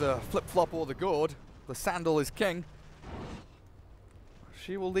follow the flip-flop or the gourd, the sandal is king.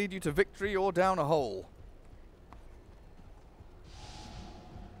 She will lead you to victory or down a hole.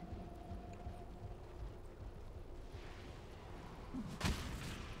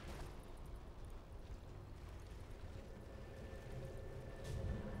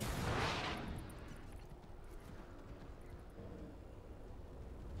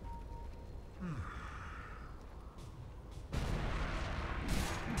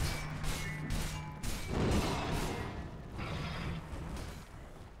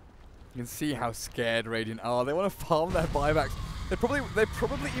 You can see how scared Radiant are. They want to farm their buybacks. They probably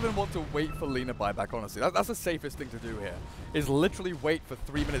even want to wait for Lina buyback, honestly. That's the safest thing to do here, is literally wait for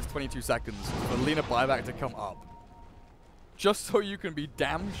 3 minutes 22 seconds for Lina buyback to come up. Just so you can be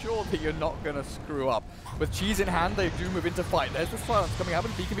damn sure that you're not going to screw up. With cheese in hand, they do move into fight. There's the silence coming out,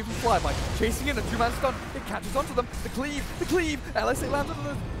 and BKB from Flyby. Chasing in a two-man stun. It catches onto them. The cleave. LSA lands on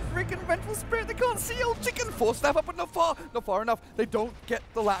the freaking Vengeful Spirit. They can't see Old Chicken. Force staff up, but not far enough. They don't get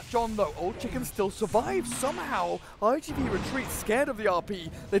the latch on, though. Old Chicken still survives. Somehow, IGV retreats, scared of the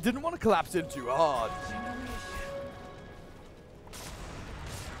RP. They didn't want to collapse in too hard.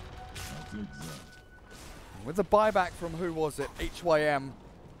 With the buyback from, who was it, HYM,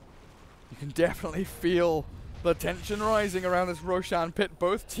 you can definitely feel the tension rising around this Roshan pit.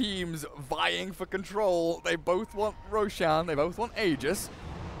 Both teams vying for control. They both want Roshan, they both want Aegis.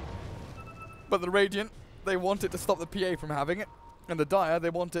 But the Radiant, they want it to stop the PA from having it. And the Dire,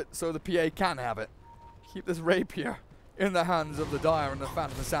 they want it so the PA can have it. Keep this Rapier in the hands of the Dire and the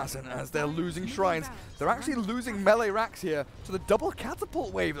Phantom Assassin as they're losing shrines. They're actually losing melee racks here to the double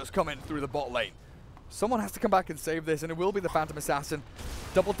catapult wave that's coming through the bot lane. Someone has to come back and save this, and it will be the Phantom Assassin.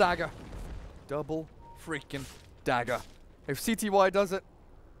 Double dagger. Double freaking dagger. If CTY does it,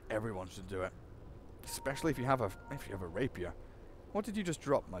 everyone should do it. Especially if you have a Rapier. What did you just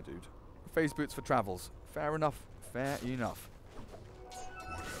drop, my dude? Phase boots for travels. Fair enough. Fair enough.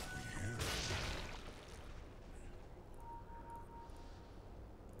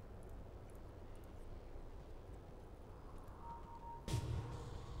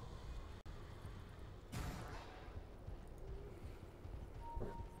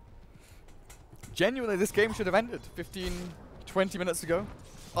 Genuinely, this game should have ended 15, 20 minutes ago.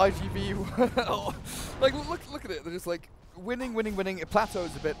 IGV, like, look at it. They're just like winning. It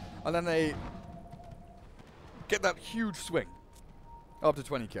plateaus a bit, and then they get that huge swing up to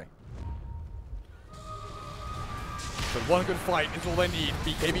 20k. But one good fight is all they need.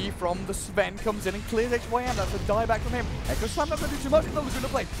 BKB from the Sven comes in and clears HYM. That's a die back from him. Echo Slam not going to do too much in the Laguna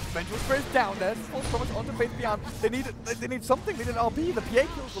plane. Vengeful Spirit's down there. False promise onto Faith Beyond. They need something. They need an RP. The PA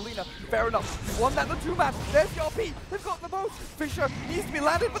kills the Lina. Fair enough. You won that, the two-man. There's the RP. They've got them both. Fisher needs to be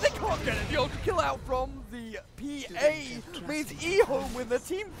landed, but they can't get it. The ultra kill out from the PA means EHOME win the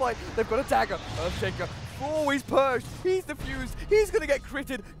team fight. They've got a dagger. Earthshaker. Always purged. He's defused. He's going to get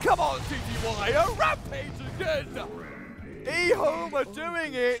critted. Come on, CTY. A rampage again. EHOME are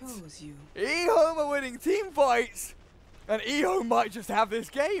doing it! EHOME are winning team fights! And EHOME might just have this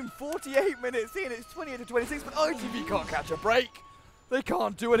game. 48 minutes in, it's 28-26, but IGV can't catch a break. They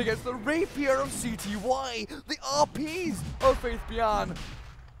can't do it against the Rapier of CTY, the RPs of Faith Beyond.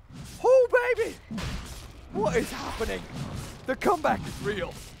 Oh, baby! What is happening? The comeback is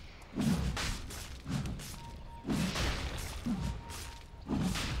real.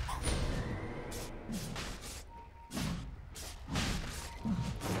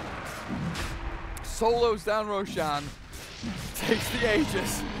 Solos down Roshan, takes the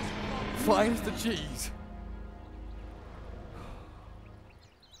Aegis, finds the cheese.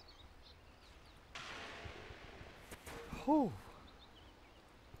 Oh.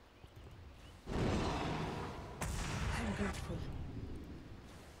 I'm grateful.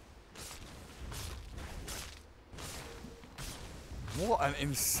 What an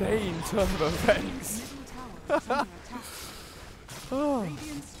insane turn of events. Middle tower is under attack. Oh.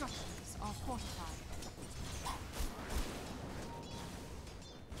 Radiant structures are fortified.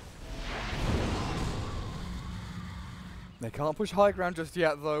 They can't push high ground just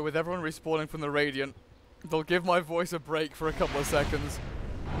yet, though, with everyone respawning from the Radiant. They'll give my voice a break for a couple of seconds.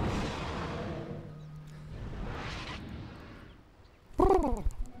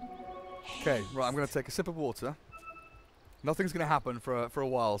 Okay, right, I'm going to take a sip of water. Nothing's going to happen for a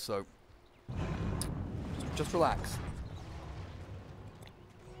while, so just relax.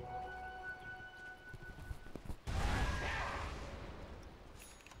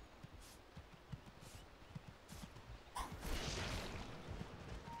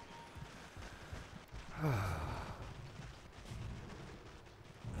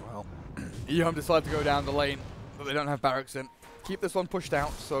 Well, EHOME decided to go down the lane that they don't have barracks in. Keep this one pushed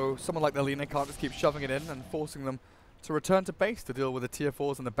out so someone like Lina can't just keep shoving it in and forcing them to return to base to deal with the tier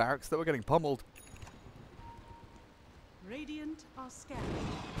 4s and the barracks that were getting pummeled. Radiant are scared.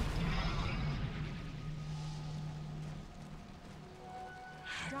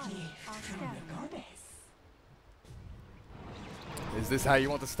 Dire are scared. Is this how you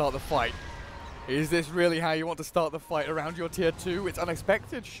want to start the fight? Is this really how you want to start the fight around your tier 2? It's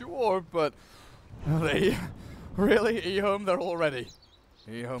unexpected, sure, but they really, EHOME, they're all ready.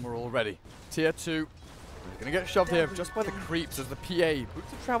 EHOME are all ready. Tier 2 is going to get shoved here just by the creeps as the PA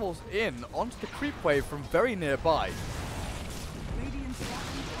boots and travels in onto the creep wave from very nearby. Radiant's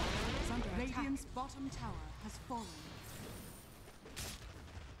bottom tower is under attack. Radiant's bottom tower has fallen.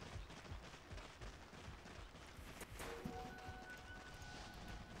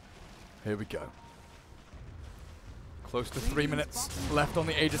 Here we go. Close to 3 minutes left on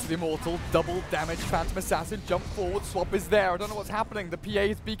the Aegis of the Immortal. Double damage, Phantom Assassin, jump forward, swap is there. I don't know what's happening. The PA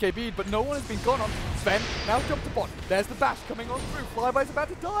is BKB'd, but no one has been gone on. Sven now jumped to bot. There's the bash coming on through. Flyby's about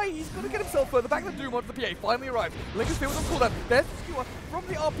to die. He's going to get himself further back. The Doom onto the PA finally arrives. Lincoln's field on cooldown. There's the skewer from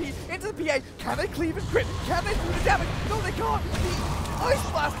the RP into the PA. Can they cleave and crit? Can they do the damage? No, they can't. The Ice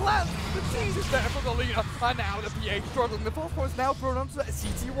Blast lands. The cheese is there from the Lina. And now the PA struggling. The phosphor is now thrown onto the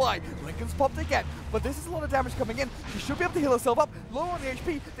CTY. Lincoln's popped again. But this is a lot of damage coming in. She should be able to heal herself up. Low on the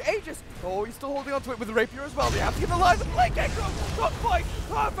HP. The Aegis. Oh, he's still holding onto it with the Rapier as well. They have to get the line. The Blake Echo. Shot fight.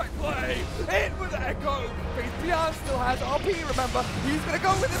 Perfect play. In with the Echo. Faith Beyond still has RP, remember. He's going to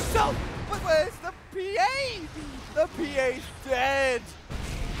go with himself. But where's the PA? The PA's dead.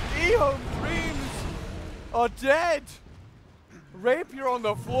 EHOME dreams are dead. Rapier on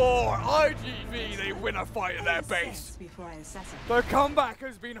the floor. IGV, they win a fight at their base. The comeback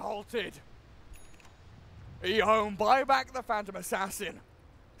has been halted. EHOME buy back the Phantom Assassin.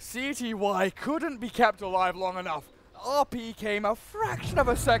 CTY couldn't be kept alive long enough. RP came a fraction of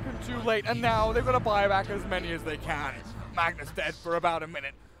a second too late, and now they've got to buy back as many as they can. Magnus dead for about a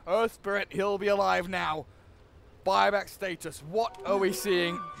minute. Earth Spirit, he'll be alive now. Buyback status, what are we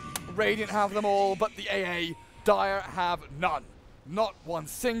seeing? Radiant have them all, but the AA, Dire have none. Not one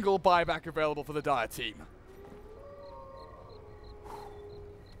single buyback available for the Dire team.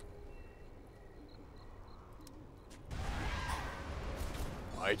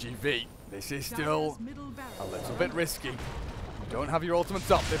 IGV, this is still a little bit risky. You don't have your ultimates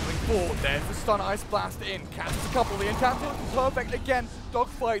up, they're putting forward. There's the stun Ice Blast in, catches a couple. The Enchanter is perfect again.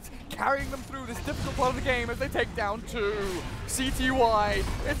 Dogfights carrying them through this difficult part of the game as they take down 2. CTY,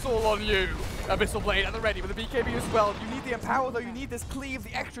 it's all on you. Abyssal Blade at the ready with the BKB as well. You need the Empower though, you need this cleave,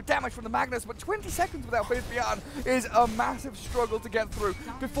 the extra damage from the Magnus, but 20 seconds without Faith Beyond is a massive struggle to get through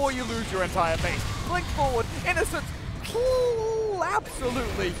before you lose your entire base. Blink forward, Innocence,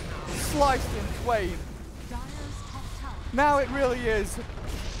 absolutely sliced in twain. Now it really is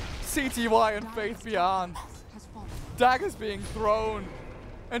CTY and Faith Beyond. Daggers being thrown.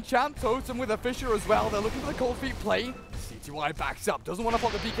 Enchant Totem with a Fissure as well. They're looking for the Cold Feet play. CTY backs up. Doesn't want to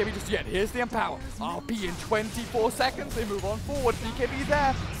pop the BKB just yet. Here's the Empower. RP in 24 seconds. They move on forward. BKB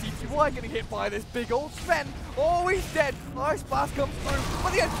there. CTY getting hit by this big old Sven. Oh, he's dead. Ice Blast comes through.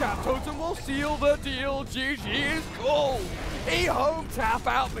 But the Enchant Totem will seal the deal. GG is gold. EHOME tap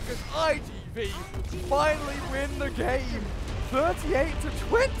out because IGV finally win the game. 38 to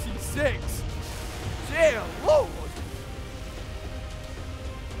 26. Dear Lord.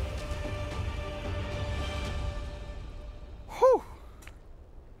 Whew.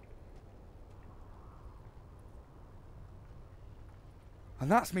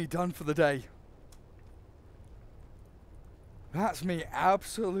 And that's me done for the day. That's me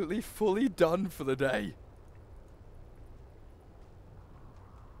absolutely fully done for the day.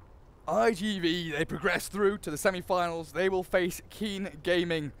 IGV, they progress through to the semi-finals. They will face Keen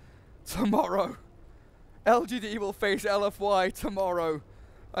Gaming tomorrow. LGD will face LFY tomorrow.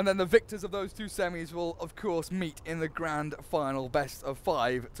 And then the victors of those two semis will, of course, meet in the grand final best of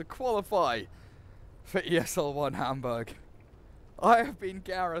 5 to qualify for ESL One Hamburg. I have been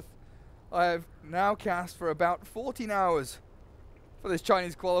Gareth. I have now cast for about 14 hours for this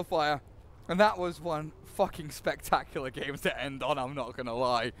Chinese qualifier. And that was one fucking spectacular game to end on, I'm not gonna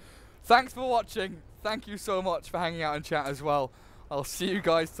lie. Thanks for watching. Thank you so much for hanging out in chat as well. I'll see you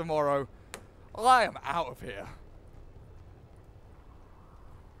guys tomorrow. I am out of here.